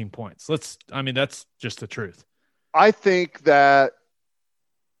with 15 points. That's just the truth. I think that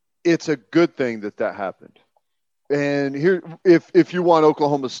it's a good thing that happened. And here, if you want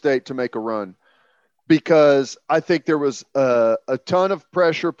Oklahoma State to make a run, because I think there was a ton of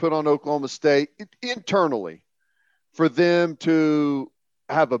pressure put on Oklahoma State internally for them to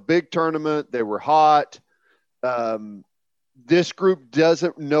have a big tournament. They were hot. This group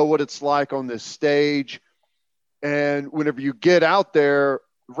doesn't know what it's like on this stage. And whenever you get out there,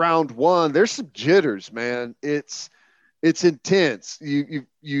 round one, there's some jitters, man. It's intense.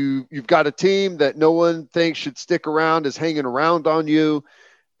 You've got a team that no one thinks should stick around is hanging around on you,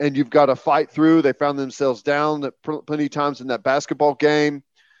 and you've got to fight through. They found themselves down plenty of times in that basketball game.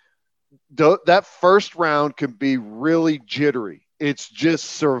 That first round can be really jittery. It's just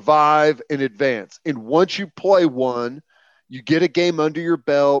survive and advance. And once you play one, you get a game under your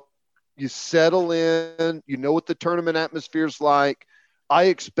belt, you settle in, you know what the tournament atmosphere is like. I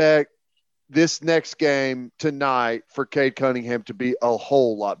expect this next game tonight for Cade Cunningham to be a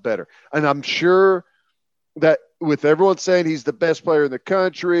whole lot better. And I'm sure that with everyone saying he's the best player in the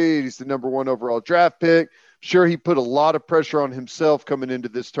country, he's the number one overall draft pick, sure, he put a lot of pressure on himself coming into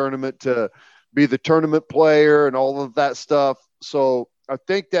this tournament to be the tournament player and all of that stuff. So I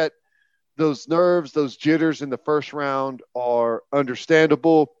think that those nerves, those jitters in the first round are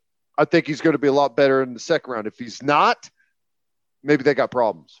understandable. I think he's going to be a lot better in the second round. If he's not, maybe they got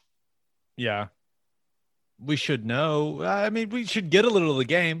problems. Yeah. We should know. We should get a little of the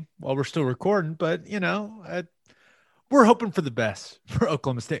game while we're still recording, but, we're hoping for the best for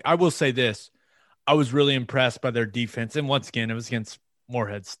Oklahoma State. I will say this. I was really impressed by their defense. And once again, it was against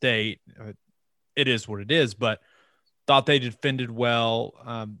Morehead State. It is what it is, but thought they defended well.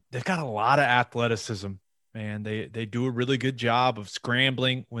 They've got a lot of athleticism, man. They do a really good job of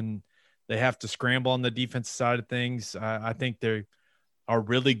scrambling when they have to scramble on the defensive side of things. I think they are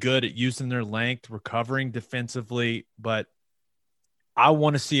really good at using their length, recovering defensively, but I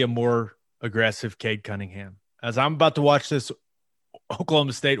want to see a more aggressive Cade Cunningham. As I'm about to watch this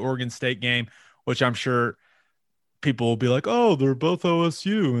Oklahoma State, Oregon State game, which I'm sure people will be like, oh, they're both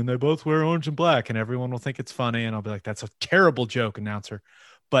OSU and they both wear orange and black, and everyone will think it's funny. And I'll be like, that's a terrible joke, announcer.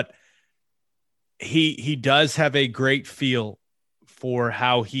 But he does have a great feel for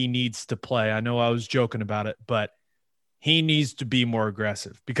how he needs to play. I know I was joking about it, but he needs to be more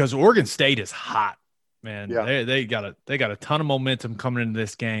aggressive because Oregon State is hot. man. Yeah. They got a ton of momentum coming into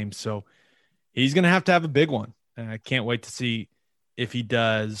this game, so he's going to have a big one. And I can't wait to see if he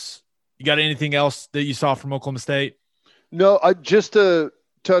does. You got anything else that you saw from Oklahoma State? No, just to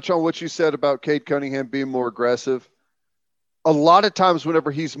touch on what you said about Cade Cunningham being more aggressive. A lot of times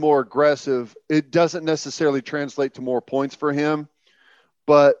whenever he's more aggressive, it doesn't necessarily translate to more points for him,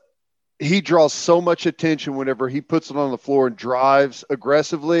 but he draws so much attention whenever he puts it on the floor and drives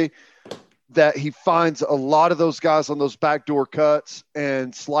aggressively that he finds a lot of those guys on those backdoor cuts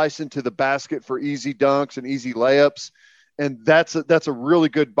and slice into the basket for easy dunks and easy layups. And that's a really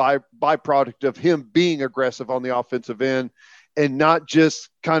good byproduct of him being aggressive on the offensive end and not just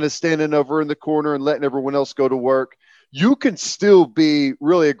kind of standing over in the corner and letting everyone else go to work. You can still be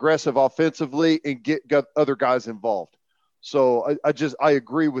really aggressive offensively and get other guys involved. So I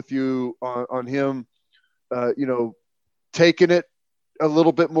agree with you on him, taking it a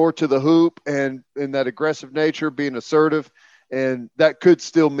little bit more to the hoop and in that aggressive nature, being assertive. And that could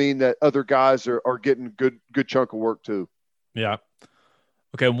still mean that other guys are getting good chunk of work too. Yeah.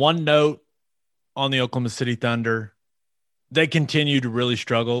 Okay. One note on the Oklahoma City Thunder. They continue to really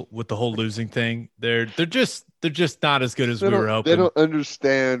struggle with the whole losing thing. They're just not as good as we were hoping. They don't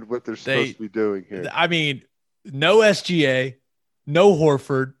understand what they're supposed to be doing here. I mean, no SGA, no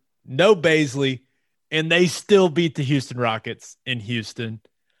Horford, no Baisley, and they still beat the Houston Rockets in Houston.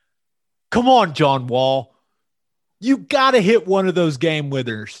 Come on, John Wall. You got to hit one of those game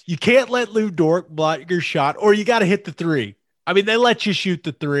winners. You can't let Lou Dort block your shot, or you got to hit the three. I mean, they let you shoot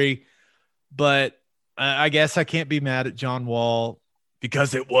the three, but I guess I can't be mad at John Wall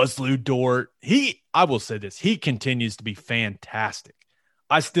because it was Lou Dort. I will say this, he continues to be fantastic.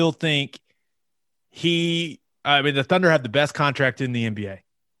 I still think the Thunder have the best contract in the NBA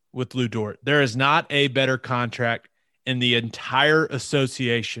with Lou Dort. There is not a better contract in the entire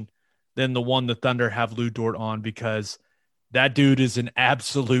association than the one the Thunder have Lou Dort on, because that dude is an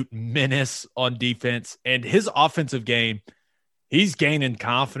absolute menace on defense, and his offensive game, he's gaining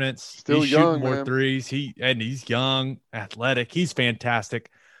confidence. Still he's young, shooting more man. threes. He's young, athletic. He's fantastic.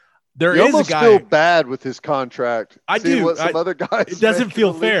 You almost feel bad with his contract. I do. What some other guys. It doesn't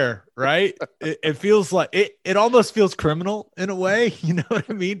feel fair, right? It feels like it almost feels criminal in a way. You know what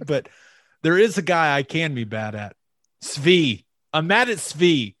I mean? But there is a guy I can be bad at. Svi. I'm mad at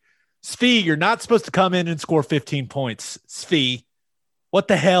Svi. Svi, you're not supposed to come in and score 15 points. Svi. What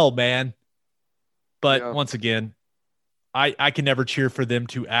the hell, man? But once again, I can never cheer for them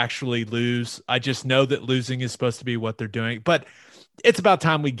to actually lose. I just know that losing is supposed to be what they're doing. But it's about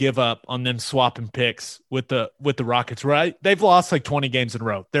time we give up on them swapping picks with the Rockets, right? They've lost like 20 games in a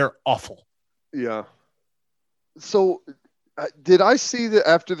row. They're awful. Yeah. So did I see that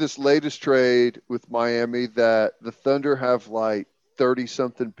after this latest trade with Miami that the Thunder have like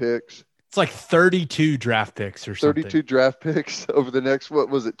 30-something picks? It's like 32 draft picks or something. 32 draft picks over the next,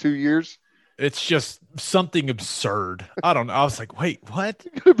 2 years? It's just something absurd. I don't know. I was like, wait, what?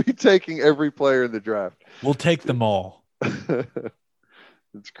 You're going to be taking every player in the draft. We'll take them all.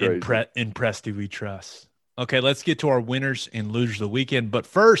 It's crazy. In Presty we trust. Okay, let's get to our winners and losers of the weekend. But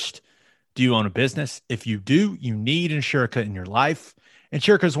first, do you own a business? If you do, you need Insurica in your life.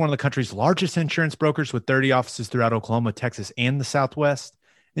 Insurica is one of the country's largest insurance brokers with 30 offices throughout Oklahoma, Texas, and the Southwest.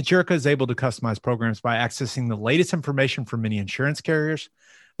 Insurica is able to customize programs by accessing the latest information from many insurance carriers.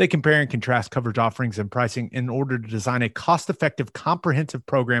 They compare and contrast coverage offerings and pricing in order to design a cost-effective, comprehensive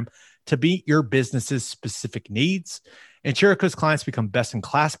program to meet your business's specific needs. Insurica's clients become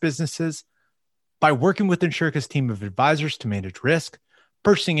best-in-class businesses by working with Insurica's team of advisors to manage risk.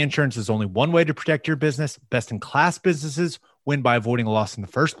 Purchasing insurance is only one way to protect your business. Best-in-class businesses win by avoiding a loss in the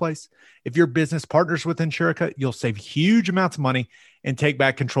first place. If your business partners with Insurica, you'll save huge amounts of money and take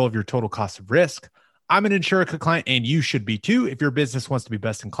back control of your total cost of risk. I'm an Insurica client, and you should be too. If your business wants to be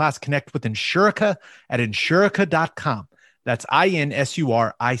best in class, connect with Insurica at insurica.com. That's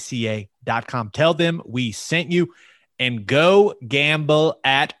INSURICA.com. Tell them we sent you, and go gamble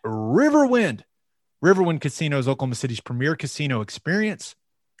at Riverwind. Riverwind Casino is Oklahoma City's premier casino experience.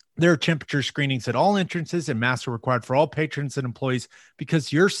 There are temperature screenings at all entrances, and masks are required for all patrons and employees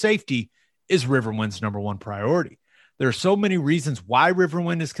because your safety is Riverwind's #1 priority. There are so many reasons why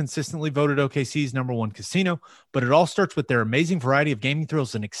Riverwind is consistently voted OKC's #1 casino, but it all starts with their amazing variety of gaming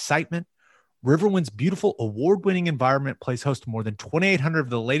thrills and excitement. Riverwind's beautiful award-winning environment plays host to more than 2,800 of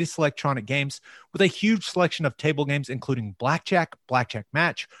the latest electronic games with a huge selection of table games, including blackjack, blackjack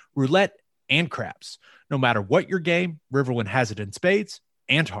match, roulette, and craps. No matter what your game, Riverwind has it in spades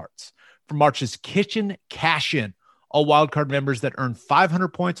and hearts. For March's Kitchen Cash-In, all wildcard members that earn 500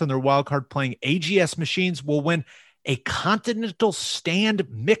 points on their wildcard playing AGS machines will win a Continental Stand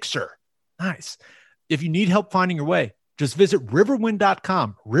Mixer. Nice. if you need help finding your way, just visit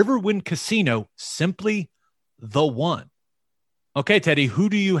riverwind.com. Riverwind Casino, simply the one. Okay, Teddy, who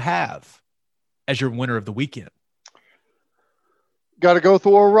do you have as your winner of the weekend? Got to go with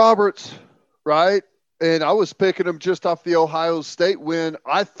Oral Roberts, right? And I was picking them just off the Ohio State win.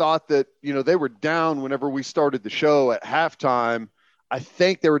 I thought that, they were down whenever we started the show at halftime. I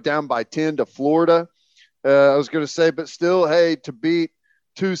think they were down by 10 to Florida. I was going to say, but still, hey, to beat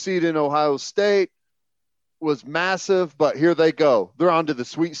 2 seed in Ohio State was massive, but here they go. They're on to the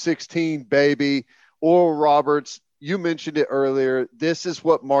Sweet 16, baby. Oral Roberts, you mentioned it earlier. This is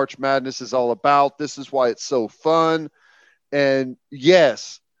what March Madness is all about. This is why it's so fun. And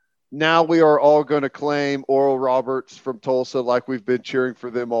yes, now we are all going to claim Oral Roberts from Tulsa like we've been cheering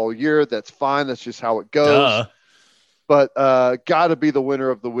for them all year. That's fine. That's just how it goes. Duh. But got to be the winner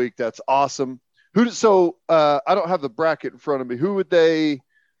of the week. That's awesome. I don't have the bracket in front of me. Who would they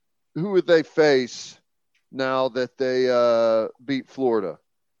face now that they beat Florida?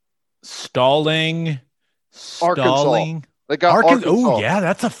 Stalling. Arkansas. They got Arkansas. Oh, yeah,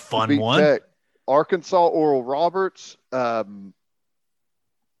 that's a fun one. Tech. Arkansas, Oral Roberts. Who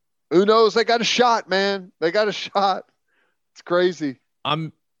knows? They got a shot, man. They got a shot. It's crazy.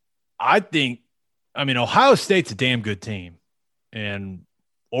 Ohio State's a damn good team. And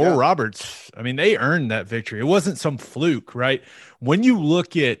Oral Roberts, they earned that victory. It wasn't some fluke, right? When you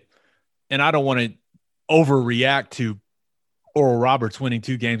look at, and I don't want to overreact to Oral Roberts winning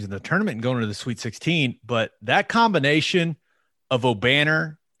 2 games in the tournament and going to the Sweet 16, but that combination of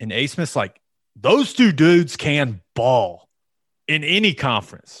O'Banner and A. Smith, those 2 dudes can ball in any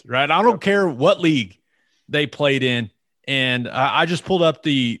conference, right? I don't care what league they played in. And I just pulled up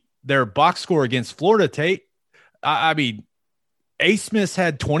their box score against Florida, Tate. A. Smith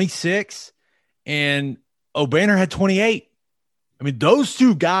had 26 and O'Banner had 28. Those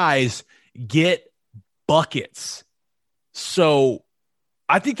 2 guys get buckets. So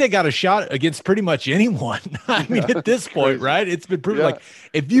I think they got a shot against pretty much anyone. At this point, right? It's been proven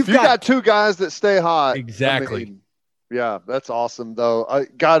if you got 2 guys that stay hot. Exactly. That's awesome though. I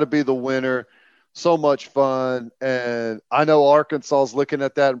got to be the winner. So much fun. And I know Arkansas is looking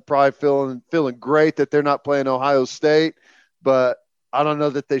at that and probably feeling great that they're not playing Ohio State, but I don't know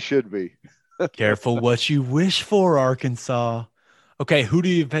that they should be. Careful what you wish for, Arkansas. Okay, who do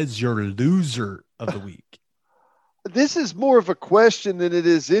you have as your loser of the week? This is more of a question than it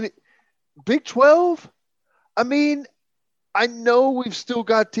is any Big 12. I know we've still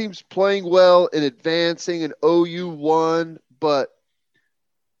got teams playing well and advancing, and OU won, but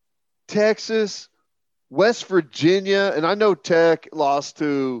Texas, West Virginia, and I know Tech lost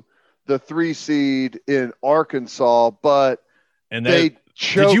to the 3 seed in Arkansas, but they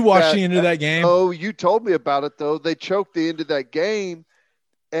choked. Did you watch the end of that game? Oh, you told me about it though. They choked the end of that game.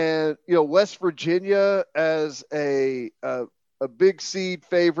 And, West Virginia as a big seed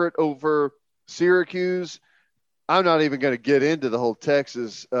favorite over Syracuse. I'm not even going to get into the whole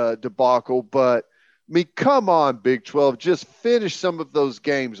Texas debacle, but come on, Big 12, just finish some of those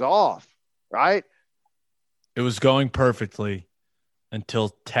games off, right? It was going perfectly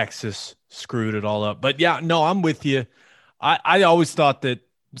until Texas screwed it all up. But I'm with you. I always thought that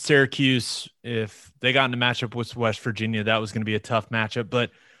Syracuse, if they got in a matchup with West Virginia, that was going to be a tough matchup.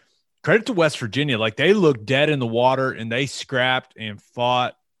 But credit to West Virginia. They looked dead in the water and they scrapped and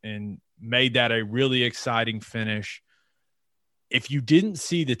fought and made that a really exciting finish. If you didn't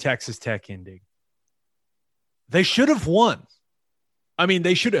see the Texas Tech ending, they should have won.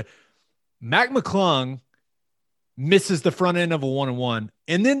 They should have. Mac McClung misses the front end of a 1-and-1,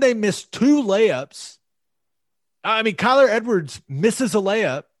 and then they missed 2 layups. Kyler Edwards misses a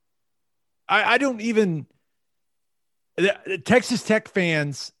layup. I don't even – Texas Tech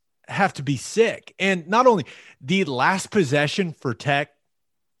fans have to be sick. And not only the last possession for Tech,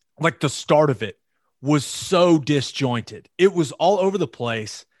 the start of it was so disjointed. It was all over the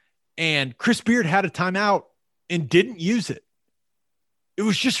place, and Chris Beard had a timeout and didn't use it. It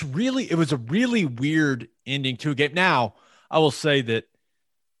was a really weird ending to a game. Now, I will say that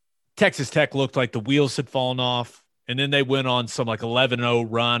Texas Tech looked like the wheels had fallen off, and then they went on some 11-0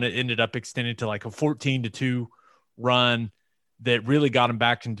 run. It ended up extending to a 14-2 run that really got them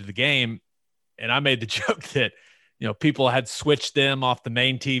back into the game. And I made the joke that, people had switched them off the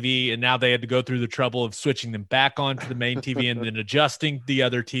main TV, and now they had to go through the trouble of switching them back onto the main TV and then adjusting the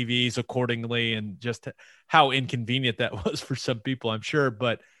other TVs accordingly, and just how inconvenient that was for some people, I'm sure.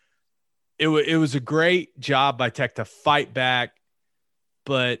 But it was a great job by Tech to fight back.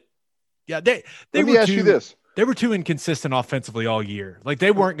 But they Let me ask you this. They were too inconsistent offensively all year.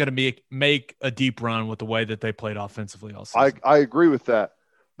 They weren't going to make a deep run with the way that they played offensively all season. I agree with that.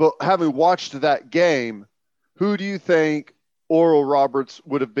 But having watched that game, who do you think Oral Roberts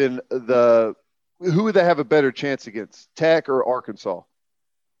would have been who would they have a better chance against, Tech or Arkansas?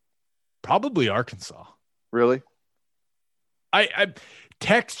 Probably Arkansas. Really?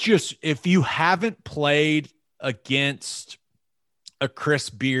 Tech's just, if you haven't played against a Chris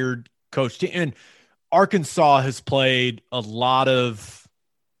Beard coach team, and Arkansas has played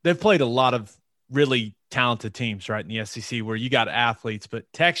they've played a lot of really talented teams, right, in the SEC where you got athletes,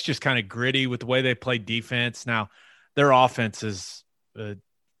 but Tech's just kind of gritty with the way they play defense. Now, their offense is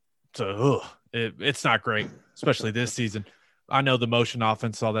it's not great, especially this season. I know the motion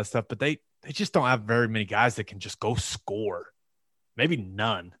offense, all that stuff, but they just don't have very many guys that can just go score. Maybe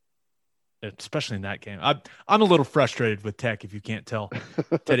none, especially in that game. I'm a little frustrated with Tech, if you can't tell,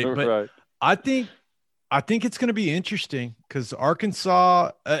 Teddy. But Right. I think it's going to be interesting because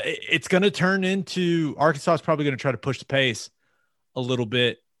Arkansas, it's going to turn into Arkansas is probably going to try to push the pace a little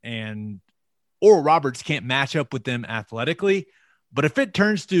bit, and Oral Roberts can't match up with them athletically. But if it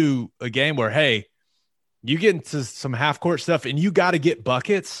turns to a game where, hey, you get into some half court stuff and you got to get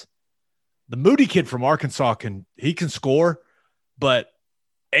buckets, the Moody kid from Arkansas can score, but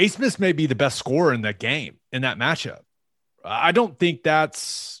A. Smith may be the best scorer in that game, in that matchup. I don't think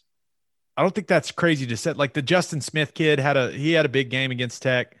that's crazy to say. Like the Justin Smith kid had a big game against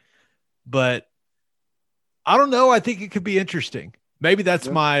Tech, but I don't know. I think it could be interesting. Maybe that's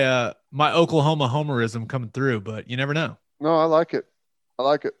my Oklahoma homerism coming through, but you never know. No, I like it.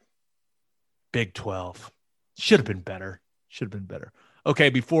 Big 12. Should have been better. Okay,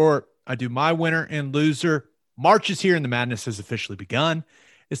 before I do my winner and loser, March is here and the madness has officially begun.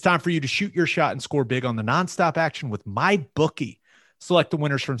 It's time for you to shoot your shot and score big on the nonstop action with MyBookie. Select the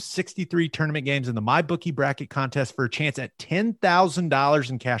winners from 63 tournament games in the MyBookie bracket contest for a chance at $10,000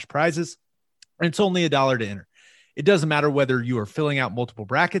 in cash prizes. And it's only $1 to enter. It doesn't matter whether you are filling out multiple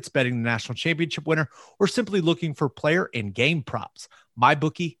brackets, betting the national championship winner, or simply looking for player and game props.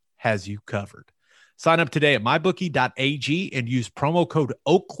 MyBookie has you covered. Sign up today at mybookie.ag and use promo code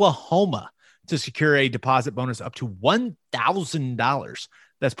Oklahoma to secure a deposit bonus up to $1,000.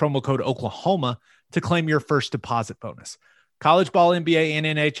 That's promo code Oklahoma to claim your first deposit bonus. College ball, NBA, and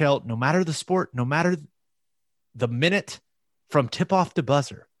NHL, no matter the sport, no matter the minute, from tip-off to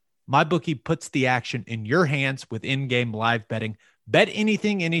buzzer, MyBookie puts the action in your hands with in-game live betting. Bet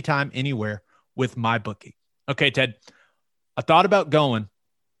anything, anytime, anywhere with MyBookie. Okay, Ted, I thought about going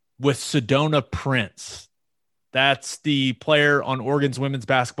with Sedona Prince. That's the player on Oregon's women's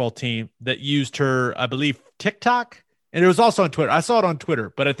basketball team that used her, I believe, TikTok. And it was also on Twitter. I saw it on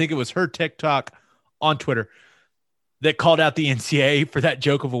Twitter, but I think it was her TikTok on Twitter that called out the NCAA for that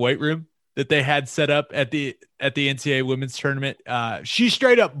joke of a weight room that they had set up at the NCAA women's tournament. She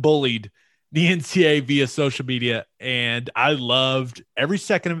straight up bullied the NCAA via social media, and I loved every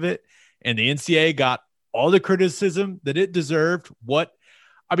second of it. And the NCAA got all the criticism that it deserved.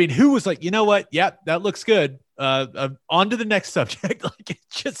 Who was like, you know what? Yep, that looks good. On to the next subject. Like,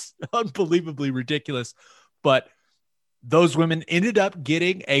 it's just unbelievably ridiculous. But those women ended up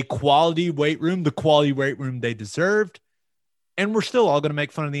getting a quality weight room, the quality weight room they deserved. And we're still all going to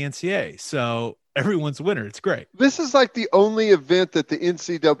make fun of the NCAA. So everyone's a winner. It's great. This is like the only event that the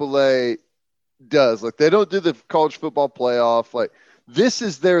NCAA does. Like, they don't do the college football playoff. Like, this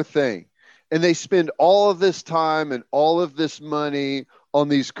is their thing. And they spend all of this time and all of this money on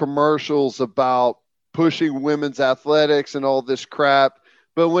these commercials about pushing women's athletics and all this crap.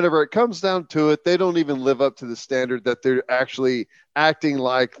 But whenever it comes down to it, they don't even live up to the standard that they're actually acting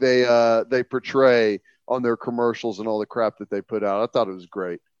like they portray on their commercials and all the crap that they put out. I thought it was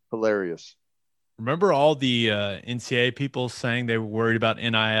great. Hilarious. Remember all the NCAA people saying they were worried about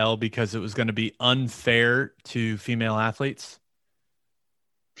NIL because it was going to be unfair to female athletes?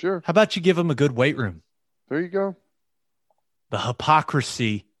 Sure. How about you give them a good weight room? There you go. The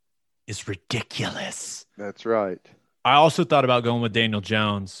hypocrisy is ridiculous. That's right. I also thought about going with Daniel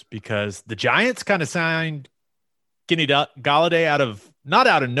Jones because the Giants kind of signed Kenny Galladay not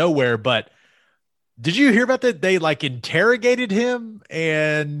out of nowhere, but did you hear about that? They interrogated him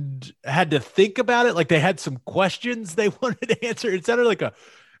and had to think about it. Like, they had some questions they wanted to answer. It sounded like a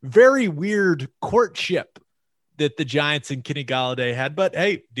very weird courtship that the Giants and Kenny Galladay had, but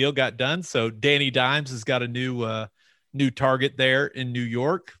hey, deal got done. So Danny Dimes has got a new target there in New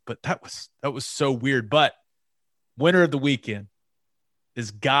York, but that was so weird. But winner of the weekend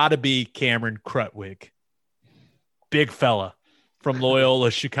is got to be Cameron Krutwig. Big fella from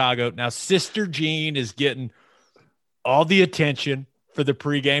Loyola, Chicago. Now, Sister Jean is getting all the attention for the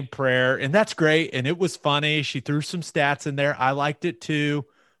pregame prayer, and that's great, and it was funny. She threw some stats in there. I liked it too,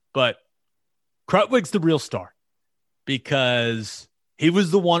 but Krutwig's the real star because He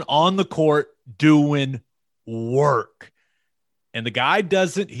was the one on the court doing work. And the guy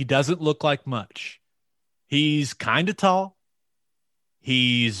doesn't look like much. He's kind of tall.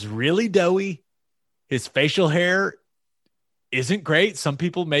 He's really doughy. His facial hair isn't great. Some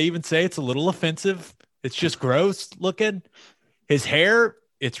people may even say it's a little offensive. It's just gross looking. His hair,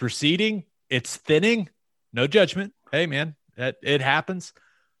 it's receding. It's thinning. No judgment. Hey, man, it happens.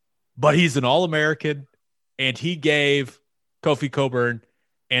 But he's an All-American, and he gave Kofi Cockburn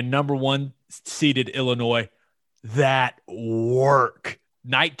and number 1 seeded Illinois that work.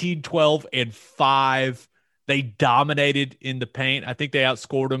 19, 12, and 5. They dominated in the paint. I think they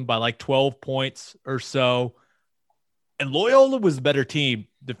outscored them by like 12 points or so. And Loyola was a better team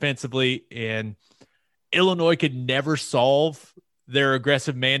defensively, and Illinois could never solve their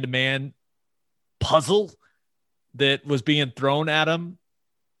aggressive man-to-man puzzle that was being thrown at them.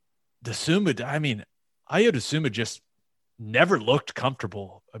 Ayo Dosunmu just never looked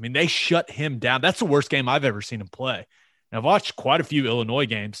comfortable. I mean, they shut him down. That's the worst game I've ever seen him play. And I've watched quite a few Illinois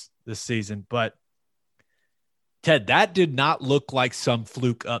games this season, but Ted, that did not look like some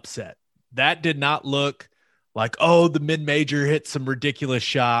fluke upset. That did not look like, oh, the mid-major hit some ridiculous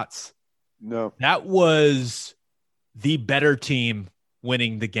shots. No. That was the better team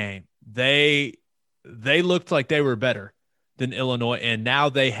winning the game. They looked like they were better than Illinois, and now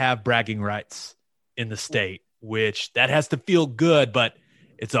they have bragging rights in the state, which that has to feel good, but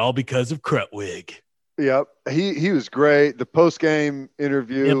it's all because of Krutwig. Yep. He was great. The post-game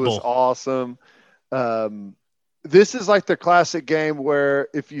interview was awesome. This is like the classic game where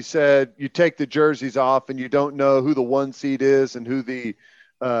if you said you take the jerseys off and you don't know who the 1 seed is and who the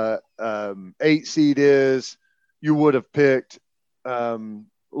 8 seed is, you would have picked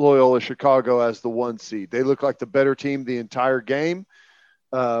Loyola Chicago as the 1 seed. They look like the better team the entire game.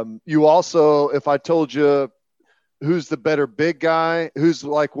 You also, if I told you who's the better big guy, who's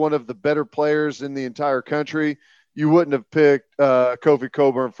like one of the better players in the entire country, you wouldn't have picked Kofi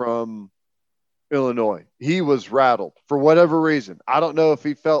Cockburn from Illinois. He was rattled for whatever reason. I don't know if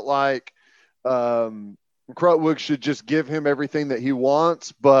he felt like Krutwig should just give him everything that he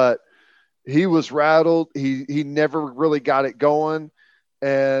wants, but he was rattled. He never really got it going.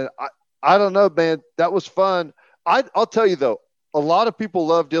 And I don't know, man, that was fun. I'll tell you though, a lot of people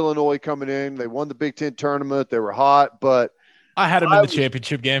loved Illinois coming in. They won the Big Ten tournament. They were hot, but I had them in the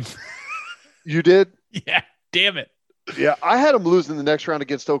championship game. You did? Yeah. Damn it. Yeah, I had them losing the next round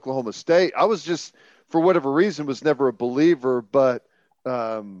against Oklahoma State. I was just, for whatever reason, was never a believer, but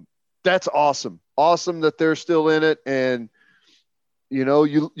that's awesome. Awesome that they're still in it. And, you know,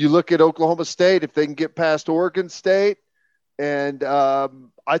 you look at Oklahoma State, if they can get past Oregon State, and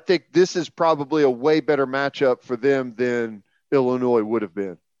I think this is probably a way better matchup for them than Illinois would have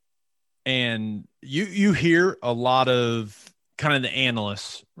been. And you hear a lot of kind of the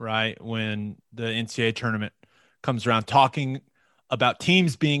analysts, right, when the NCAA tournament comes around talking about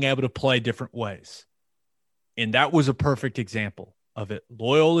teams being able to play different ways. And that was a perfect example of it.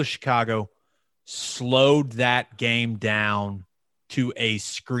 Loyola Chicago slowed that game down to a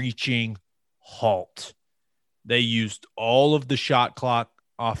screeching halt. They used all of the shot clock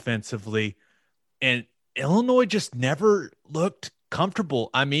offensively, and Illinois just never looked comfortable.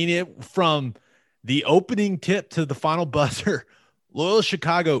 I mean, from the opening tip to the final buzzer, Loyola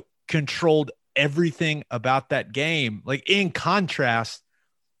Chicago controlled everything about that game. Like, in contrast,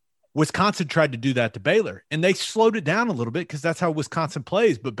 Wisconsin tried to do that to Baylor, and they slowed it down a little bit because that's how Wisconsin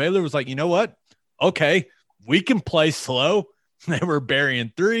plays. But Baylor was like, you know what? Okay, we can play slow. They were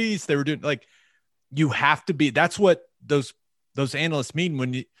burying threes. They were doing, like, you have to be. That's what those analysts mean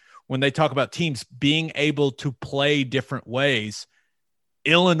when they talk about teams being able to play different ways.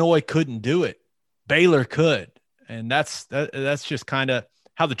 Illinois couldn't do it. Baylor could, and that's just kind of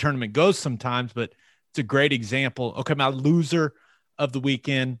how the tournament goes sometimes. But it's a great example. Okay, my loser of the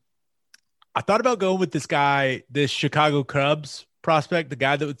weekend. I thought about going with this guy, this Chicago Cubs prospect, the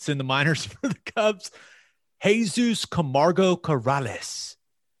guy that was in the minors for the Cubs, Jesus Camargo Corrales,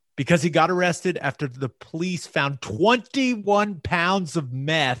 because he got arrested after the police found 21 pounds of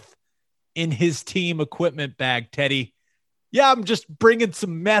meth in his team equipment bag, Teddy. Yeah, I'm just bringing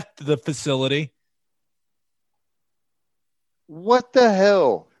some meth to the facility. What the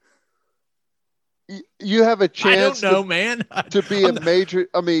hell? You have a chance I don't know, man. To be a major,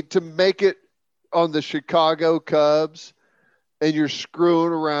 I mean, to make it on the Chicago Cubs, and you're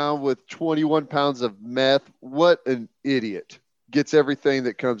screwing around with 21 pounds of meth. What an idiot. Gets everything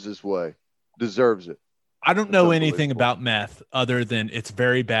that comes his way. Deserves it. I don't know anything about meth other than it's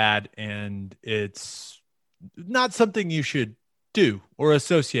very bad and it's not something you should do or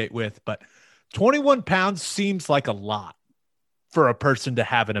associate with, but 21 pounds seems like a lot for a person to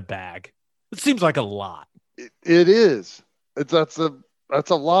have in a bag. It seems like a lot. It is. That's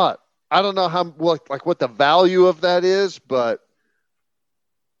a lot. I don't know what the value of that is, but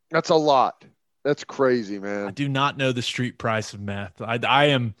that's a lot. That's crazy, man. I do not know the street price of meth.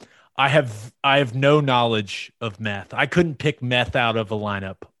 I have no knowledge of meth. I couldn't pick meth out of a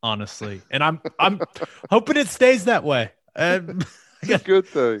lineup, honestly. And I'm hoping it stays that way. It's a good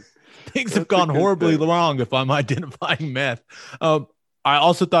thing. Things have gone horribly wrong if I'm identifying meth. I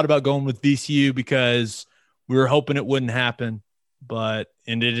also thought about going with VCU because we were hoping it wouldn't happen, but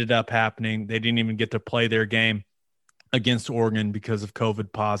it ended up happening. They didn't even get to play their game against Oregon because of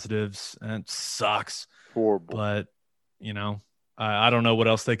COVID positives, and it sucks. Horrible. But, I don't know what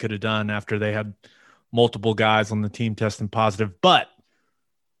else they could have done after they had multiple guys on the team testing positive. But,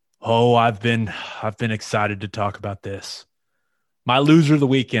 I've been excited to talk about this. My loser of the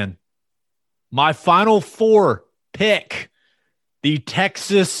weekend. My Final Four pick, the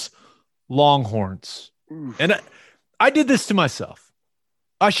Texas Longhorns. Oof. And I did this to myself.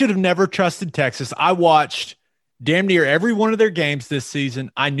 I should have never trusted Texas. I watched damn near every one of their games this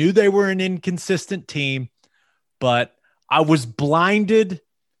season. I knew they were an inconsistent team, but I was blinded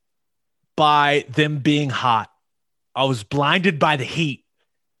by them being hot. I was blinded by the heat,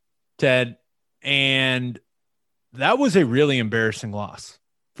 Ted, and that was a really embarrassing loss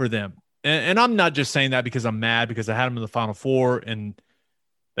for them. And I'm not just saying that because I'm mad because I had them in the Final Four and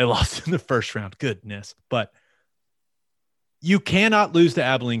they lost in the first round. Goodness. But you cannot lose to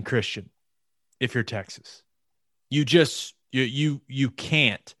Abilene Christian if you're Texas. You just you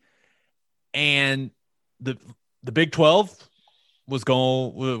can't. And the Big 12 was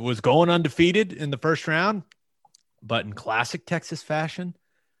going undefeated in the first round, but in classic Texas fashion,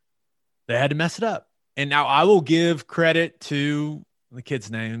 they had to mess it up. And now I will give credit to the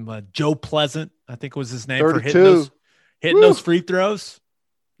kid's name, Joe Pleasant, I think was his name, 32. for hitting those free throws.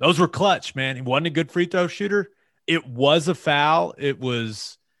 Those were clutch, man. He wasn't a good free throw shooter. It was a foul. It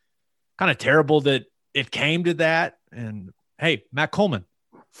was kind of terrible that it came to that. And hey, Matt Coleman,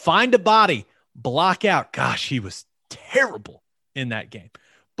 find a body, block out. Gosh, he was terrible in that game.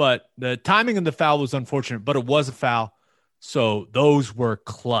 But the timing of the foul was unfortunate, but it was a foul. So those were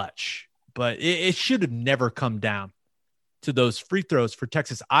clutch. But it should have never come down to those free throws for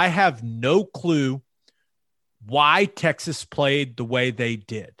Texas. I have no clue why Texas played the way they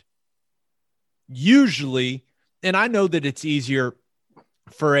did. Usually, and I know that it's easier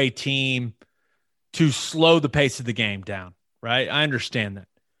for a team to slow the pace of the game down, right? I understand that.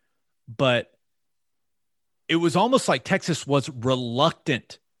 But it was almost like Texas was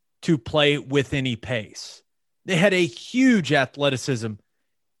reluctant to play with any pace. They had a huge athleticism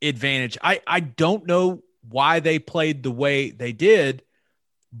advantage. I don't know why they played the way they did,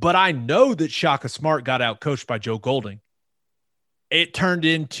 but I know that Shaka Smart got out coached by Joe Golding. It turned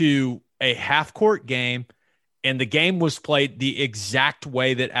into a half-court game, and the game was played the exact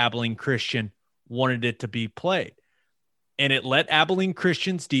way that Abilene Christian wanted it to be played. And it let Abilene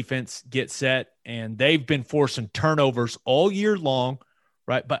Christian's defense get set, and they've been forcing turnovers all year long,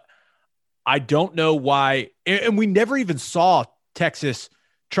 right? But I don't know why, and we never even saw Texas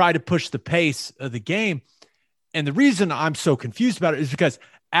try to push the pace of the game. And the reason I'm so confused about it is because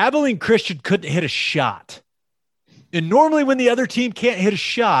Abilene Christian couldn't hit a shot. And normally when the other team can't hit a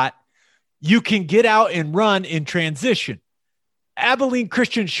shot, you can get out and run in transition. Abilene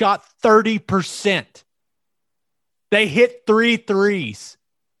Christian shot 30%. They hit 3 threes.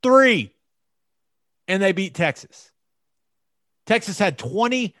 3. And they beat Texas. Texas had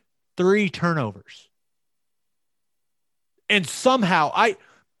 23 turnovers. And somehow,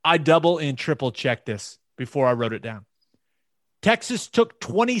 I double and triple checked this before I wrote it down. Texas took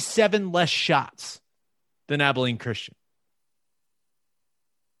 27 less shots than Abilene Christian.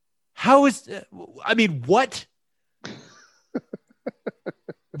 What?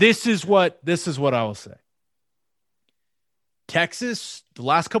 This is what I will say. Texas, the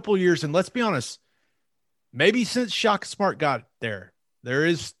last couple of years, and let's be honest, maybe since Shaka Smart got there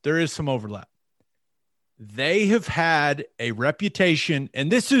is some overlap. They have had a reputation,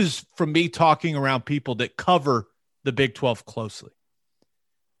 and this is from me talking around people that cover the Big 12 closely.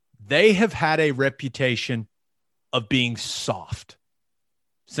 They have had a reputation of being soft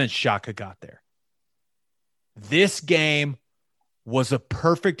since Shaka got there. This game was a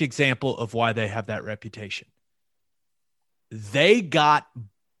perfect example of why they have that reputation. They got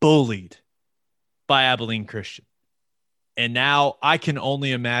bullied by Abilene Christian. And now I can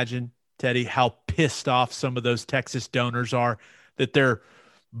only imagine, Teddy, how pissed off some of those Texas donors are that their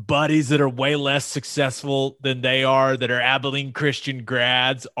buddies that are way less successful than they are, that are Abilene Christian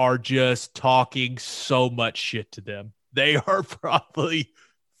grads, are just talking so much shit to them. They are probably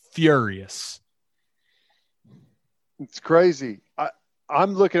furious. It's crazy.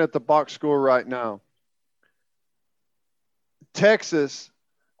 I'm looking at the box score right now. Texas,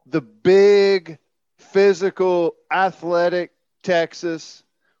 the big, physical, athletic Texas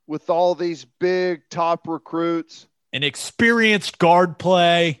with all these big top recruits. An experienced guard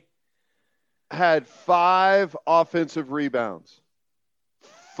play. Had 5 offensive rebounds.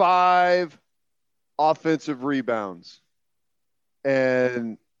 5 offensive rebounds.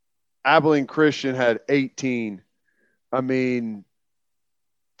 And Abilene Christian had 18. I mean,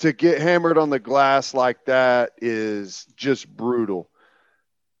 to get hammered on the glass like that is just brutal.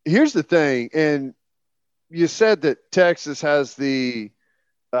 Here's the thing, and you said that Texas has the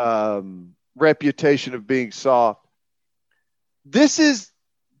reputation of being soft. This is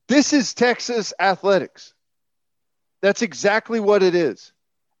Texas athletics. That's exactly what it is.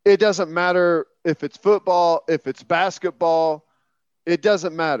 It doesn't matter if it's football, if it's basketball. It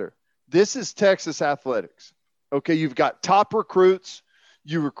doesn't matter. This is Texas athletics. Okay, you've got top recruits.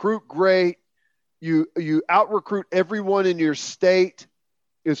 You recruit great. You out-recruit everyone in your state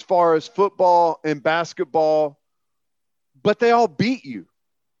as far as football and basketball, but they all beat you.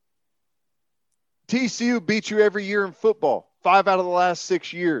 TCU beats you every year in football, 5 out of the last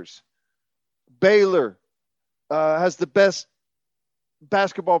 6 years. Baylor has the best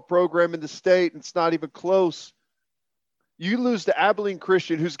basketball program in the state, and it's not even close. You lose to Abilene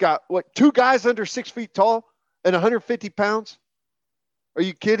Christian, who's got, 2 guys under 6 feet tall and 150 pounds? Are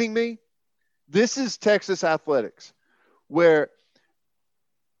you kidding me? This is Texas athletics where,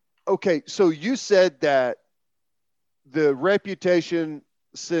 okay, so you said that the reputation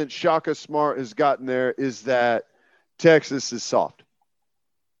since Shaka Smart has gotten there is that Texas is soft.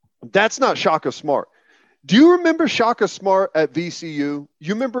 That's not Shaka Smart. Do you remember Shaka Smart at VCU?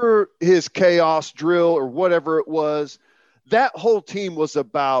 You remember his chaos drill or whatever it was? That whole team was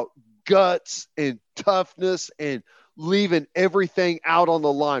about guts and toughness and leaving everything out on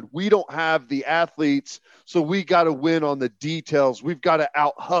the line. We don't have the athletes, so we got to win on the details. We've got to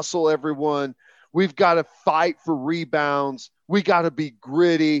out-hustle everyone. We've got to fight for rebounds. We got to be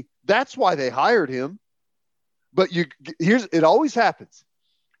gritty. That's why they hired him. But it always happens.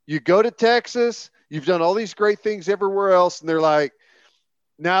 You go to Texas, you've done all these great things everywhere else, and they're like,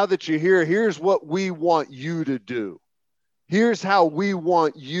 now that you're here, here's what we want you to do. Here's how we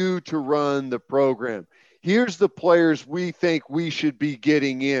want you to run the program. Here's the players we think we should be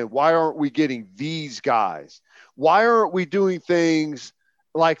getting in. Why aren't we getting these guys? Why aren't we doing things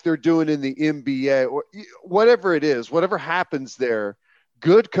like they're doing in the NBA or whatever it is, whatever happens there?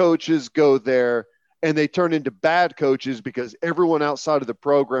 Good coaches go there and they turn into bad coaches because everyone outside of the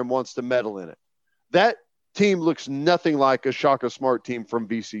program wants to meddle in it. That team looks nothing like a Shaka Smart team from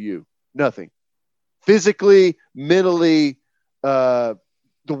VCU. Nothing. Physically, mentally,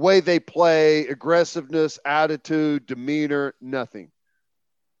 the way they play, aggressiveness, attitude, demeanor, nothing.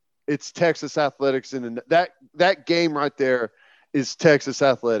 It's Texas athletics, and that game right there is Texas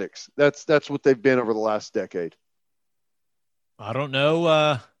athletics. That's what they've been over the last decade. I don't know.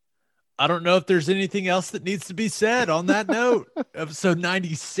 I don't know if there's anything else that needs to be said on that note. Episode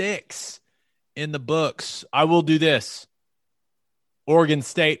 96 in the books. I will do this. Oregon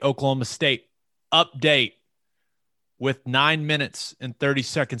State, Oklahoma State update. With 9 minutes and 30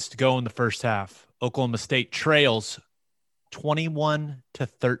 seconds to go in the first half, Oklahoma State trails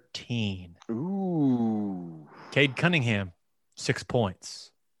 21-13. Ooh. Cade Cunningham, 6 points.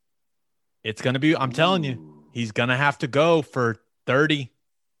 It's going to be, I'm telling you, he's going to have to go for 30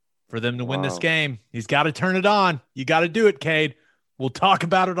 for them to win this game. He's got to turn it on. You got to do it, Cade. We'll talk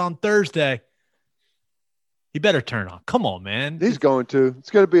about it on Thursday. He better turn on. Come on, man. He's going to.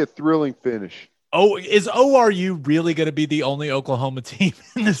 It's going to be a thrilling finish. Oh, is ORU really going to be the only Oklahoma team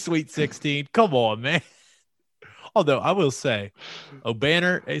in the Sweet 16? Come on, man. Although I will say,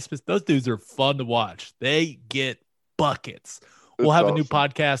 O'Banner, A-Smith, those dudes are fun to watch. They get buckets. We'll have a new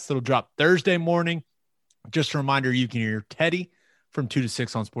podcast that'll drop Thursday morning. Just a reminder, you can hear Teddy from 2 to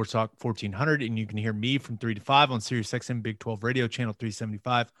 6 on Sports Talk 1400, and you can hear me from 3 to 5 on Sirius XM Big 12 Radio, channel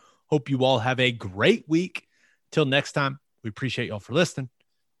 375. Hope you all have a great week. Till next time, we appreciate y'all for listening.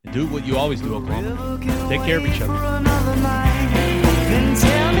 And do what you always do, Oklahoma. Take care of each other.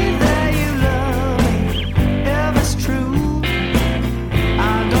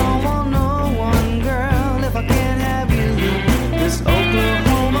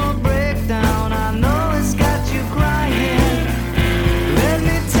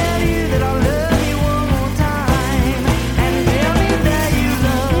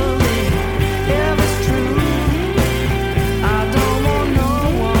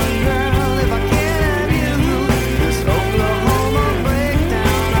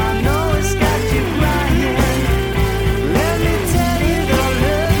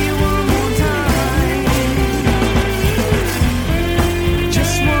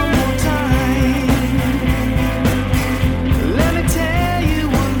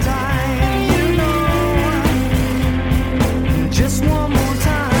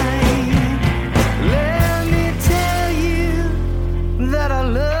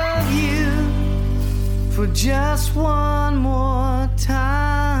 for just one more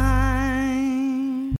time.